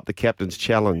 but blow up the captain's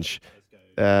challenge.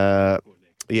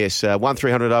 Yes,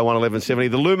 1300 01 1170.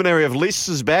 The luminary of lists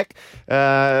is back.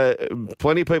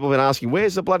 Plenty of people have been asking,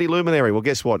 where's the bloody luminary? Well,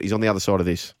 guess what? He's on the other side of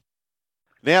this.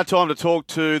 Now time to talk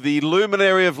to the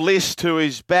luminary of list, who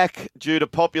is back due to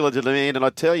popular demand, and I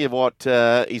tell you what,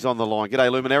 he's on the line.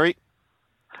 G'day, luminary.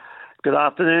 Good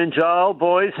afternoon, Joel.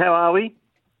 Boys, how are we?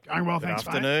 Going well, thanks, Good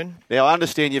afternoon. mate. Now, I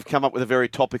understand you've come up with a very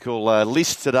topical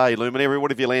list today, luminary.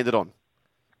 What have you landed on?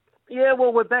 Yeah,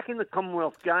 well, we're back in the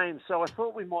Commonwealth Games, so I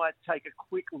thought we might take a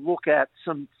quick look at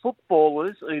some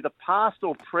footballers, either past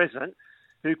or present,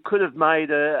 who could have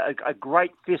made a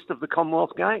great fist of the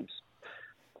Commonwealth Games.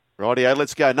 Rightio,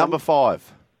 let's go. Number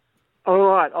 5. All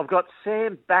right, I've got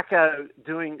Sam Bacco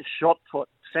doing shot put.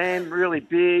 Sam, really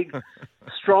big,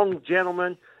 strong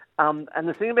gentleman. And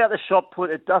the thing about the shot put,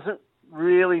 it doesn't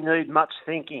really need much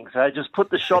thinking. So just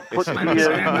put the shot put to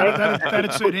your neck.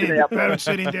 That'd suit him. That'd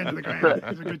suit him down to the ground.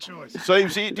 It's a good choice. So,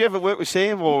 do you ever work with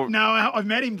Sam? Or No, I've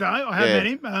met him, though. I have met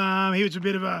him. He was a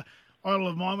bit of a idol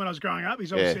of mine when I was growing up.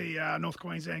 He's obviously a North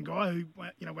Queensland guy who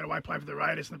went away, played for the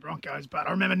Raiders and the Broncos. But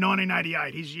I remember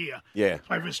 1988, his year. Yeah.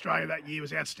 Played for Australia that year,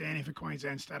 was outstanding for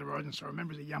Queensland State of Origin. So I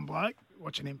remember as a young bloke,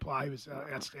 watching him play, he was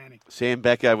outstanding. Sam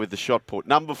Bacco with the shot put.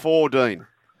 Number 4, Dean.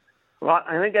 Right,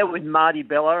 I think that with Marty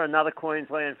Bella, another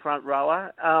Queensland front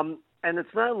rower. And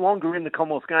it's no longer in the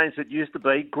Commonwealth Games that it used to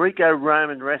be.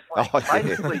 Greco-Roman wrestling.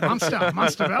 Basically, Munster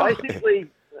Bella. Basically,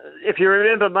 if you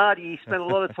remember Marty, he spent a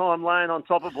lot of time laying on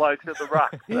top of blokes at the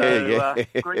ruck.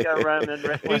 Greco-Roman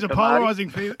wrestling. He's a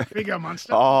polarising figure,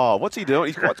 Munster. Oh, what's he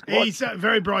doing? He's a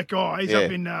very bright guy. He's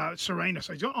up in Serena,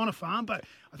 so he's on a farm, but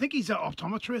I think he's an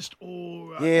optometrist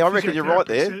or I reckon you're right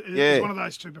there. It's one of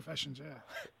those two professions,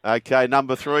 Okay,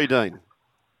 number 3, Dean.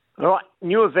 All right,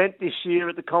 new event this year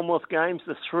at the Commonwealth Games,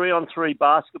 the 3-on-3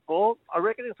 basketball. I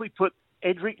reckon if we put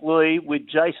Edric Lee with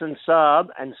Jason Saab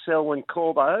and Selwyn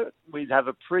Corbo, we'd have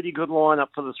a pretty good lineup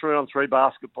for the 3-on-3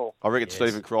 basketball. I reckon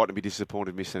Stephen Crichton would be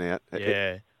disappointed missing out.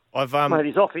 Yeah. Mate,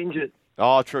 he's off injured.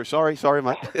 Oh, true. Sorry,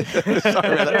 mate. Jason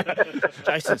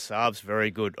Saab's very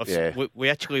good. We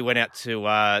actually went out to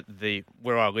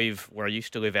where I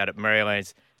used to live out at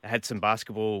Marylands. They had some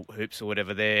basketball hoops or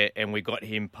whatever there, and we got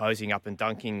him posing up and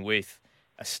dunking with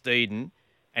a Steeden,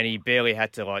 and he barely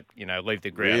had to leave the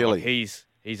ground. Really?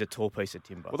 He's a tall piece of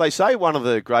timber. Well, they say one of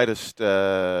the greatest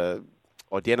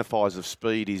identifiers of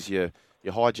speed is your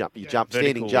high jump, your jump,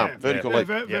 standing jump, vertical leap.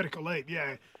 Vertical leap,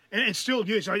 yeah. And it's still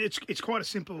used. It's quite a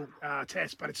simple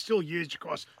test, but it's still used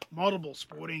across multiple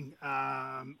sporting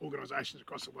organisations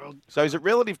across the world. So is it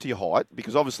relative to your height?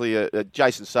 Because obviously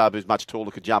Jason Saab, who's much taller,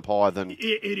 could jump higher than...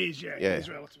 It is, yeah. It is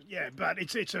relative. Yeah, but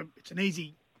it's an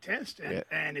easy test,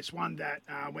 and it's one that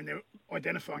when they're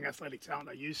identifying athletic talent,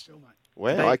 they use still, mate.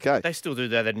 Well, okay. They still do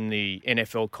that in the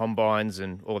NFL combines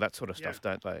and all that sort of stuff,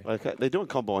 don't they? Okay, they're doing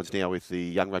combines now with the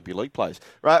young rugby league players.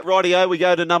 Right, rightio, we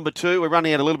go to number 2. We're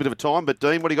running out a little bit of time, but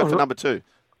Dean, what do you got for number 2?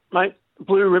 Mate,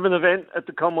 blue ribbon event at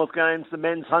the Commonwealth Games, the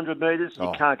men's 100 metres.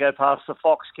 You can't go past the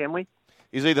Fox, can we?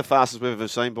 Is he the fastest we've ever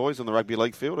seen, boys, on the rugby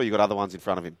league field, or you got other ones in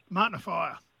front of him? Martin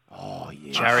Afire. Oh,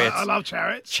 yeah. Chariots. I love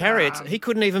Chariots. Chariots. He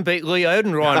couldn't even beat Lee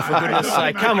Odenryan, for goodness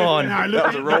sake. Come on. No,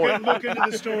 look into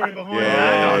the story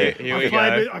behind it. Here we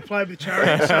go. I played with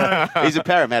Chariots. So. He's a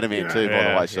Parramatta man too, by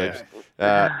the way, Seeps.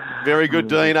 Very good,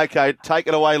 Dean. Okay, take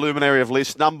it away, luminary of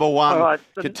list. Number 1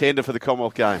 contender for the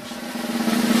Commonwealth Games.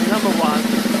 Number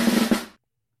 1,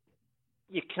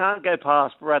 you can't go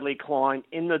past Bradley Klein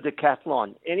in the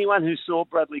decathlon. Anyone who saw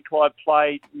Bradley Klein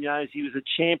play knows he was a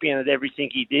champion at everything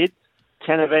he did.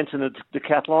 10 events in the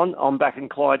decathlon, I'm backing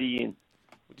Clydie in.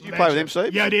 Did you play with him,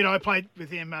 Steve? Yeah, I did. I played with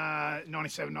him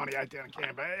 97, 98 down in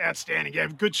Canberra. Outstanding. Yeah,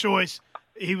 good choice.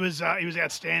 He was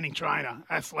outstanding trainer,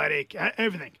 athletic,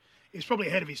 everything. He's probably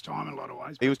ahead of his time in a lot of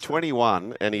ways. He was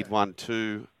 21 and he'd won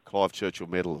 2 Clive Churchill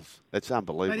medals. That's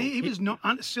unbelievable. But he was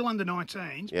still under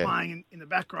 19s playing in the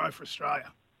back row for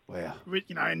Australia. Wow.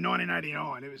 In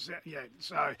 1989. It was,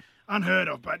 so unheard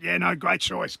of. But, great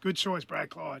choice. Good choice, Brad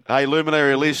Clyde. Hey,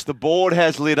 Luminary List, the board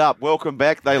has lit up. Welcome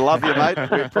back. They love you, mate.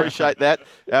 We appreciate that.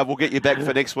 We'll get you back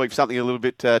for next week, something a little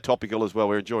bit topical as well.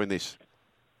 We're enjoying this.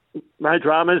 No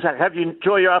dramas. Have you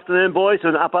enjoy your afternoon, boys,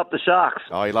 and up the Sharks.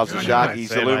 Oh, he loves the Shark. He's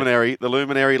the Luminary. The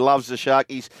Luminary loves the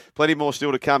Sharkies. Plenty more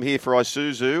still to come here for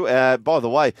Isuzu. By the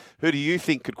way, who do you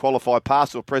think could qualify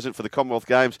past or present for the Commonwealth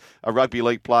Games, a rugby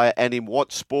league player, and in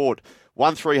what sport?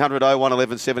 1300 01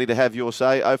 1170 to have your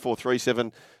say.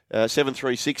 0437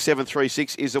 736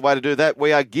 736 is the way to do that.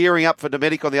 We are gearing up for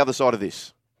Dometic on the other side of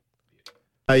this.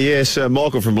 Yes,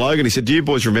 Michael from Logan. He said, do you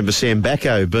boys remember Sam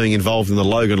Bacco being involved in the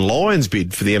Logan Lions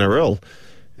bid for the NRL?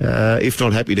 If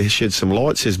not, happy to shed some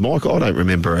light, says Michael. I don't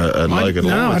remember a Logan Lions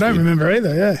No, I don't remember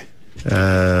either,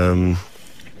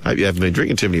 Hope you haven't been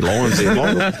drinking too many Lions there,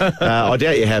 Michael. I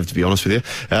doubt you have, to be honest with you.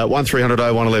 1300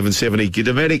 01 1170.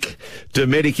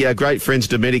 Dometic, our great friends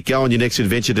Dometic. Go on your next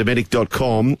adventure,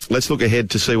 Dometic.com. Let's look ahead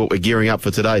to see what we're gearing up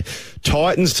for today.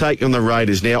 Titans take on the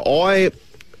Raiders. Now, I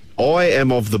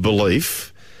am of the belief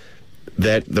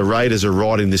that the Raiders are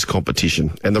right in this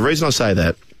competition. And the reason I say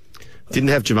that, didn't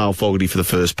have Jamal Fogarty for the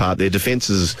first part. Their defence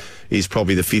is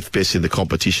probably the 5th best in the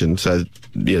competition, so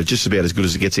just about as good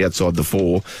as it gets outside the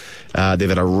 4. They've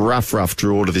had a rough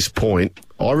draw to this point.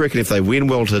 I reckon if they win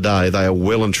well today, they are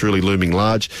well and truly looming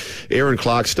large. Aaron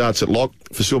Clark starts at lock,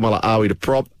 Fasil Malaawi to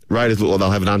prop. Raiders look like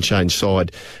they'll have an unchanged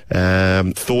side.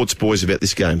 Thoughts, boys, about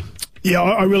this game? Yeah,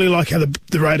 I really like how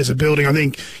the Raiders are building. I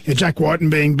think Jack Whiten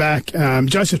being back,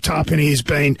 Joseph Tarpenny has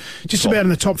been just about in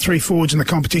the top 3 forwards in the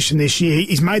competition this year.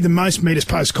 He's made the most metres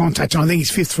post contact, and I think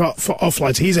he's 5th for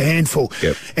offloads. He's a handful.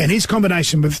 Yep. And his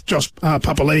combination with Josh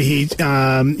Papali'i,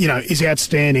 is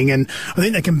outstanding. And I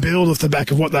think they can build off the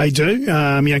back of what they do,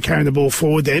 carrying the ball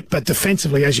forward there. But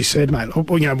defensively, as you said, mate,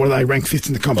 what are they, ranked 5th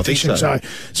in the competition?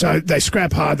 So they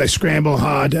scrap hard, they scramble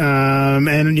hard. I'm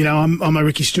a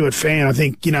Ricky Stewart fan. I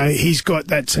think, he's got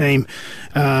that team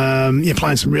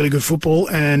playing some really good football.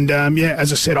 And,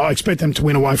 as I said, I expect them to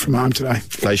win away from home today.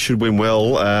 They should win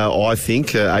well, I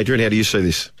think. Adrian, how do you see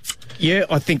this? Yeah,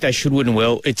 I think they should win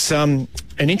well. It's an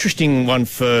interesting one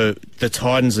for the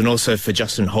Titans and also for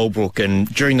Justin Holbrook. And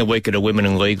during the week at a Women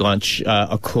in League lunch,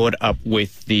 I caught up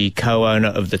with the co-owner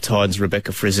of the Titans,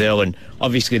 Rebecca Frizzell, and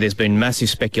obviously there's been massive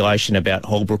speculation about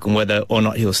Holbrook and whether or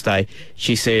not he'll stay.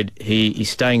 She said he's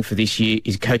staying for this year.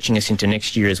 He's coaching us into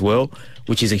next year as well,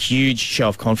 which is a huge show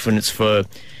of confidence for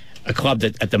a club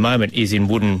that at the moment is in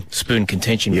wooden spoon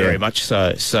contention very much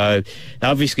so. So they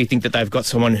obviously think that they've got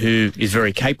someone who is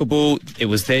very capable.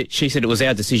 She said it was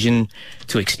our decision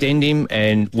to extend him,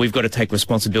 and we've got to take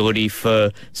responsibility for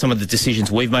some of the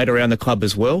decisions we've made around the club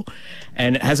as well.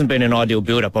 And it hasn't been an ideal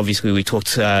build-up. Obviously, we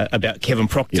talked about Kevin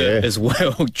Proctor as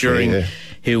well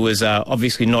who was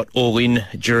obviously not all in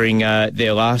during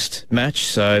their last match.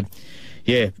 So,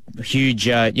 huge,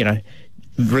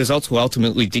 results will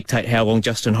ultimately dictate how long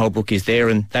Justin Holbrook is there,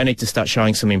 and they need to start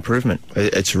showing some improvement.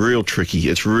 It's real tricky.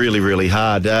 It's really, really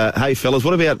hard. Hey, fellas,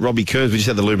 what about Robbie Kearns? We just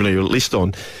had the Luminary list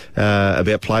on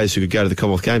about players who could go to the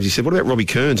Commonwealth Games. He said, what about Robbie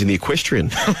Kearns in the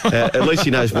equestrian? At least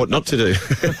he knows what not to do.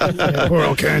 Poor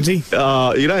old Kearnsy.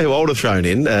 You know who I would have thrown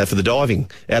in for the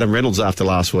diving? Adam Reynolds after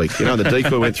last week. The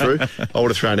decoy went through. I would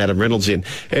have thrown Adam Reynolds in.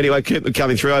 Anyway, keep them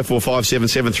coming through. 0457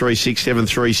 736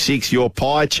 736. Your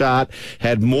pie chart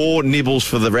had more nibbles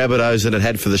for the Rabbitohs than it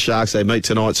had for the Sharks. They meet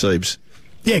tonight, Siebes.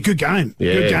 Yeah, good game.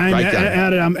 Yeah, good game. Great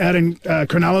game. Out in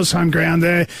Cronulla's home ground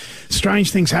there.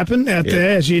 Strange things happen out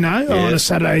there, as you know, on a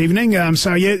Saturday evening.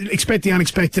 Expect the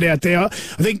unexpected out there. I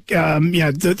think,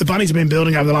 the Bunnies have been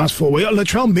building over the last 4 weeks.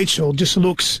 Latrell Mitchell just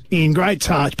looks in great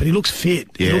touch, but he looks fit.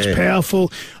 Yeah. He looks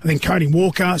powerful. I think Cody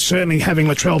Walker, certainly having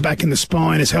Latrell back in the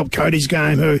spine has helped Cody's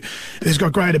game, who's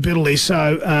got great ability.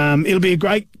 So it'll be a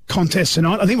great contest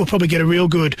tonight. I think we'll probably get a real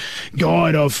good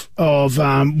guide of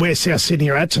where South Sydney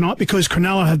are at tonight, because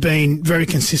Cronulla have been very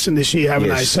consistent this year, haven't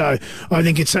they? So I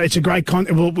think it's a great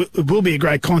it will be a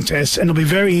great contest, and it'll be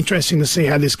very interesting to see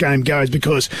how this game goes,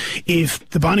 because if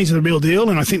the Bunnies are the real deal,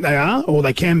 and I think they are, or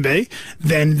they can be,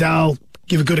 then they'll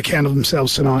give a good account of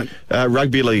themselves tonight.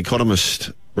 Rugby league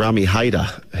economist Rami Hayder,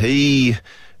 he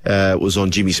was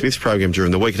on Jimmy Smith's program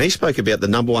during the week, and he spoke about the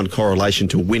number one correlation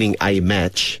to winning a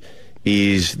match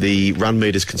is the run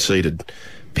meters conceded.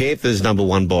 Panthers number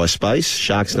 1 by a space,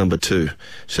 Sharks number 2.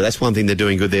 So that's one thing they're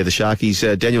doing good there, the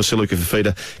Sharkies. Daniel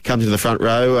Saluka-Fafita comes into the front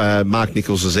row. Mark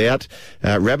Nichols is out.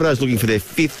 Rabbitohs looking for their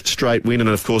 5th straight win, and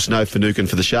of course no Finucane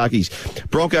for the Sharkies.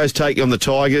 Broncos take on the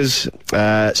Tigers.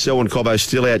 Selwyn Cobbo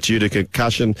still out due to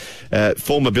concussion.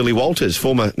 Former Billy Walters,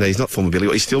 no, he's not former Billy,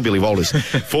 he's still Billy Walters.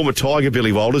 Former Tiger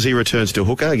Billy Walters, he returns to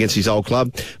hooker against his old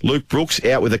club. Luke Brooks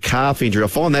out with a calf injury. I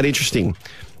find that interesting.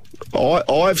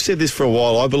 I've said this for a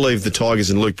while. I believe the Tigers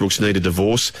and Luke Brooks need a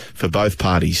divorce for both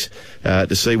parties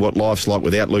to see what life's like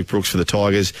without Luke Brooks for the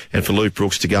Tigers, and for Luke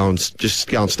Brooks to go and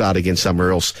start again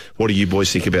somewhere else. What do you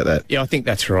boys think about that? Yeah, I think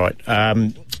that's right.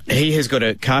 He has got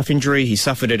a calf injury. He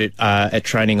suffered it at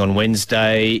training on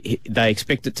Wednesday. They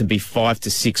expect it to be 5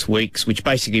 to 6 weeks, which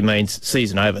basically means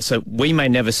season over. So we may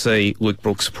never see Luke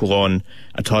Brooks pull on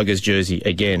a Tigers jersey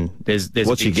again.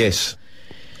 What's your guess?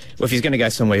 Well, if he's going to go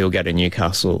somewhere, he'll go to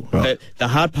Newcastle. Right. The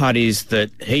hard part is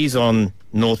that he's on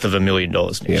north of $1 million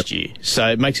next year. So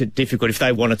it makes it difficult if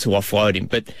they wanted to offload him.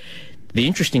 But the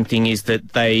interesting thing is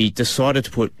that they decided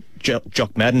to put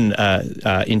Jock Madden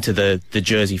into the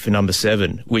jersey for number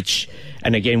 7, which,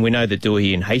 and again, we know that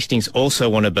Dewey and Hastings also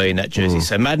want to be in that jersey.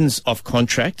 So Madden's off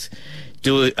contract.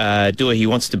 Dewey, he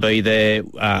wants to be there.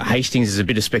 Hastings is a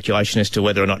bit of speculation as to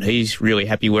whether or not he's really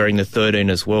happy wearing the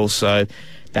 13 as well. So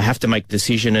they have to make a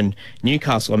decision. And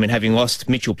Newcastle, I mean, having lost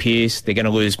Mitchell Pearce, they're going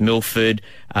to lose Milford.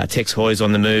 Tex Hoy's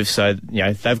on the move. So,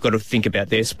 they've got to think about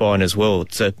their spine as well.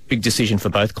 It's a big decision for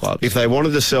both clubs. If they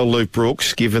wanted to sell Luke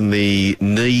Brooks, given the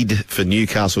need for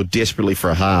Newcastle desperately for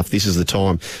a half, this is the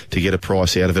time to get a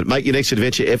price out of it. Make your next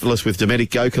adventure effortless with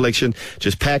Dometic Go Collection.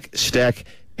 Just pack, stack,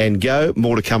 and go.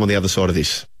 More to come on the other side of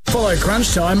this. Follow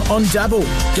Crunch Time on Dabble.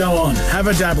 Go on, have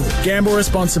a dabble. Gamble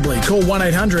responsibly. Call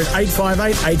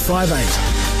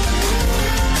 1-800-858-858.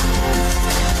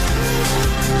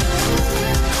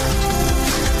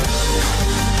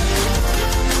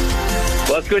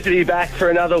 Well, it's good to be back for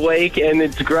another week, and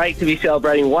it's great to be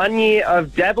celebrating 1 year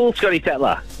of Dabble. Scotty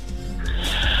Tatler.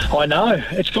 I know.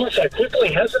 It's gone so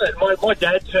quickly, hasn't it? My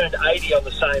dad turned 80 on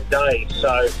the same day,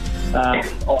 so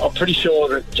I'm pretty sure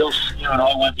that Josh, you and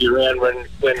I won't be around when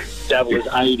Dabble is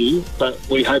 80, but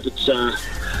we hope that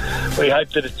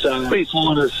it's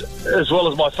fine as well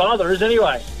as my father is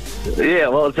anyway. Yeah,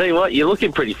 well, I'll tell you what, you're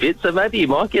looking pretty fit, so maybe you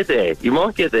might get there.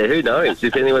 Who knows?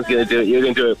 If anyone's going to do it, you're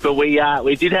going to do it. But we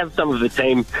did have some of the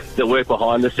team that work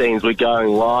behind the scenes. We're going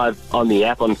live on the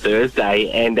app on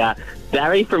Thursday, and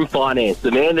Barry from Finance,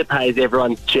 the man that pays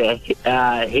everyone's check,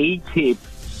 he tipped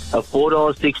a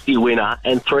 $4.60 winner,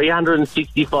 and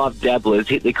 365 dabblers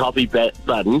hit the copy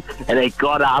button, and it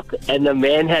got up, and the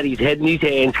man had his head in his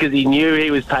hands because he knew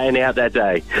he was paying out that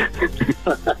day.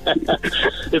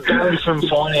 The Barry from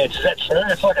Finance, is that true?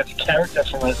 It's like a character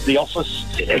from The Office.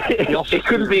 It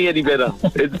couldn't be any better.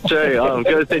 It's true. I'm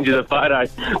going to send you the photo.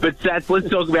 But Sats, let's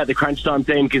talk about the Crunch Time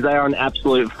team because they are on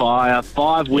absolute fire.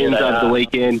 5 wins over the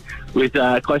weekend with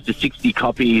close to 60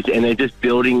 copies, and they're just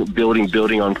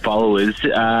building on followers.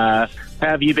 How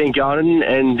have you been going,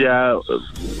 and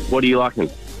what are you liking?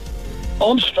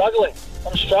 I'm struggling,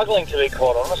 to be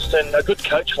quite honest. And a good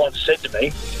coach once said to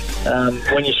me,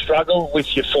 when you struggle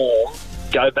with your form,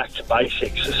 go back to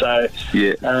basics. So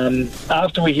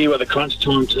after we hear what the Crunch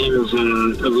Time team have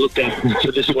looked at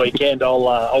for this weekend,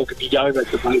 I'll be going back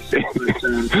to basics.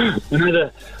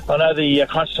 But, I know the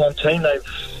Crunch Time team, they've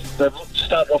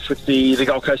started off with the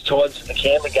Gold Coast Titans in the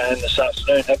Canberra game this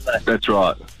afternoon, haven't they? That's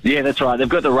right. Yeah, that's right. They've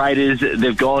got the Raiders,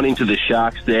 they've gone into the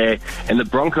Sharks there, and the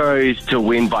Broncos to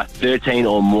win by 13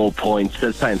 or more points.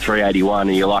 That's paying $3.81.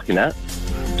 Are you liking that?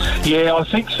 Yeah, I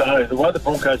think so. The way the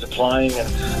Broncos are playing,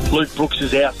 and Luke Brooks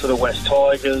is out for the West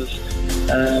Tigers.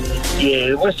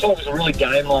 The West Tigers were really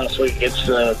game last week against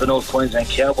the North Queensland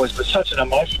Cowboys, but such an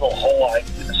emotional high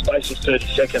in the space of 30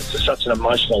 seconds to such an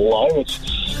emotional low. It's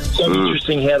so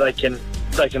interesting how they can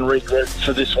regroup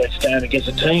for this week's game against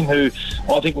a team who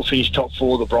I think will finish top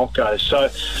 4 of the Broncos. So,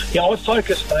 I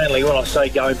focus mainly, when I say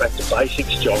going back to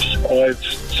basics, Josh, I've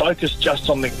focused just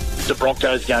on the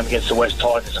Broncos game against the West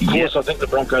Tigers. Of course, I think the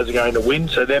Broncos are going to win,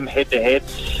 so them head-to-head.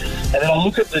 And then I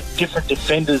look at the different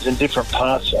defenders in different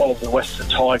parts of the Western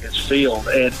Tigers field,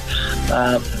 and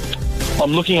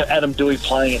I'm looking at Adam Dewey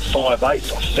playing at 5'8". I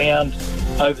found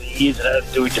over the years that Adam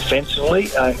Dewey defensively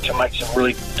can make some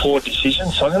really poor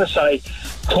decisions. So I'm going to say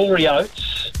Corey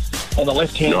Oates on the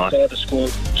left-hand side to score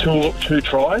two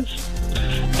tries,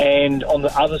 and on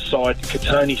the other side,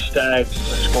 Katoni Staggs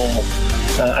to score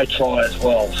a try as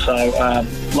well. So,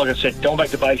 like I said, going back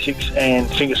to basics and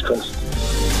fingers crossed.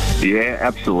 Yeah,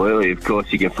 absolutely. Of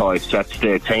course, you can follow Stats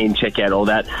 13, check out all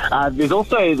that. There's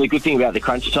also the good thing about the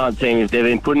Crunch Time team is they've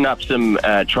been putting up some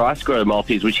Tri-Scorer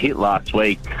multis, which hit last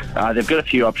week. They've got a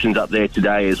few options up there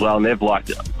today as well, and they've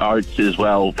liked Oats as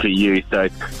well for you. So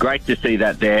great to see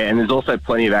that there. And there's also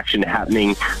plenty of action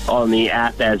happening on the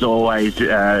app, as always,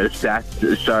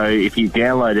 Stats. So if you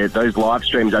download it, those live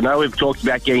streams, I know we've talked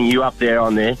about getting you up there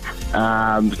on there.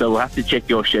 So we'll have to check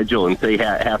your schedule and see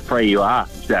how free you are,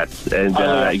 Stats, and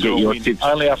get your tips.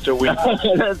 Only after a win.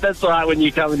 That's right, when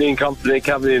you're coming in confident,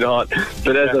 coming in hot.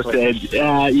 But as I said,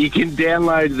 you can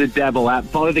download the Dabble app,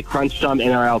 follow the Crunch Time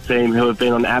NRL team, who have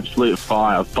been on absolute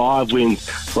fire. 5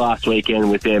 wins last weekend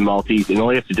with their multis, and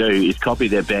all you have to do is copy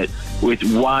their bet with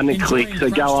one click. So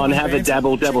go on, have a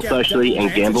dabble socially,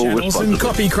 and gamble responsibly.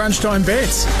 Copy Crunch Time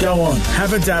bets. Go on,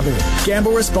 have a dabble.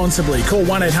 Gamble responsibly. Call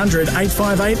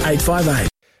 1-800-858-858.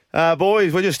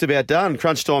 Boys, we're just about done.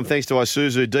 Crunch Time, thanks to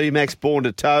Isuzu D-Max, born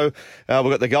to tow. We've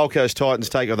got the Gold Coast Titans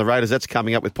take on the Raiders. That's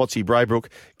coming up with Potsy Braybrook,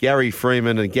 Gary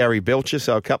Freeman and Gary Belcher,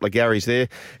 so a couple of Garys there.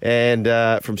 And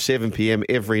from 7 p.m.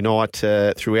 every night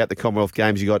throughout the Commonwealth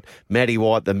Games, you got Matty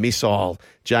White, the missile,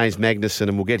 James Magnuson,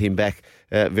 and we'll get him back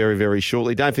very, very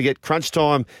shortly. Don't forget, Crunch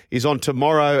Time is on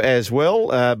tomorrow as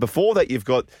well. Before that, you've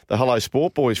got the Hello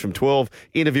Sport Boys from 12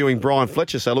 interviewing Brian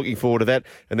Fletcher, so looking forward to that.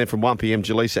 And then from 1 p.m,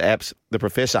 Jaleesa Apps, the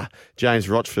Professor, James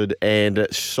Rochford, and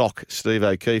Sock, Steve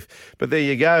O'Keefe. But there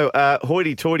you go.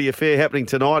 Hoity-toity affair happening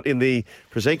tonight in the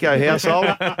Prozenko household.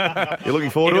 You're looking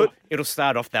forward to it? It'll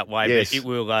start off that way, Yes. but it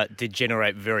will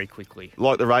degenerate very quickly.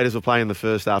 Like the Raiders were playing in the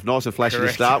first half. Nice and flashy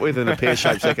Correct. to start with and a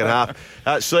pear-shaped second half.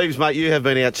 Steves, mate, you have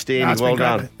been outstanding. It's Well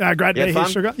been done. Great to You be had here,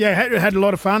 fun? Sugar. Yeah, had a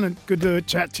lot of fun and good to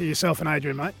chat to yourself and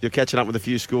Adrian, mate. You're catching up with a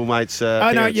few schoolmates.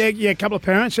 Oh, no, parents. yeah, a couple of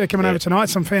parents. They're coming over tonight,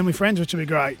 some family friends, which will be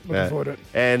great. Looking forward to it.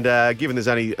 And given there's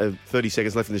only 30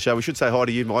 seconds left in the show, we should say hi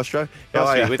to you, Maestro. Nice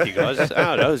How to are be with you guys.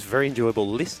 No, it was very enjoyable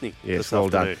listening. Yes, this well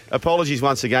afternoon. done. Apologies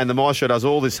once again. The Maestro does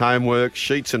all this homework,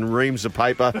 sheets and reams of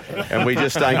paper, and we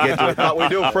just don't get to it. But we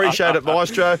do appreciate it,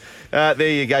 Maestro. There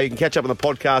you go. You can catch up on the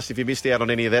podcast if you missed out on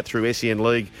any of that through SEN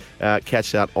League.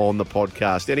 Catch that on the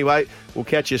podcast. Anyway, we'll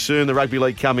catch you soon. The Rugby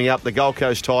League coming up, the Gold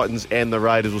Coast Titans and the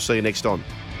Raiders. We'll see you next time.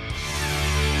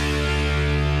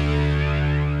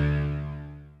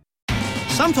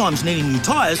 Sometimes needing new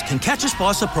tyres can catch us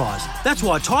by surprise. That's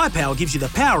why Tyre Power gives you the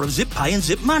power of Zip Pay and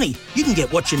Zip Money. You can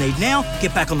get what you need now,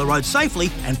 get back on the road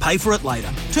safely and pay for it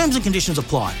later. Terms and conditions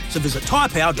apply. So visit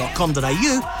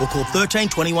tyrepower.com.au or call 13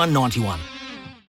 21 91.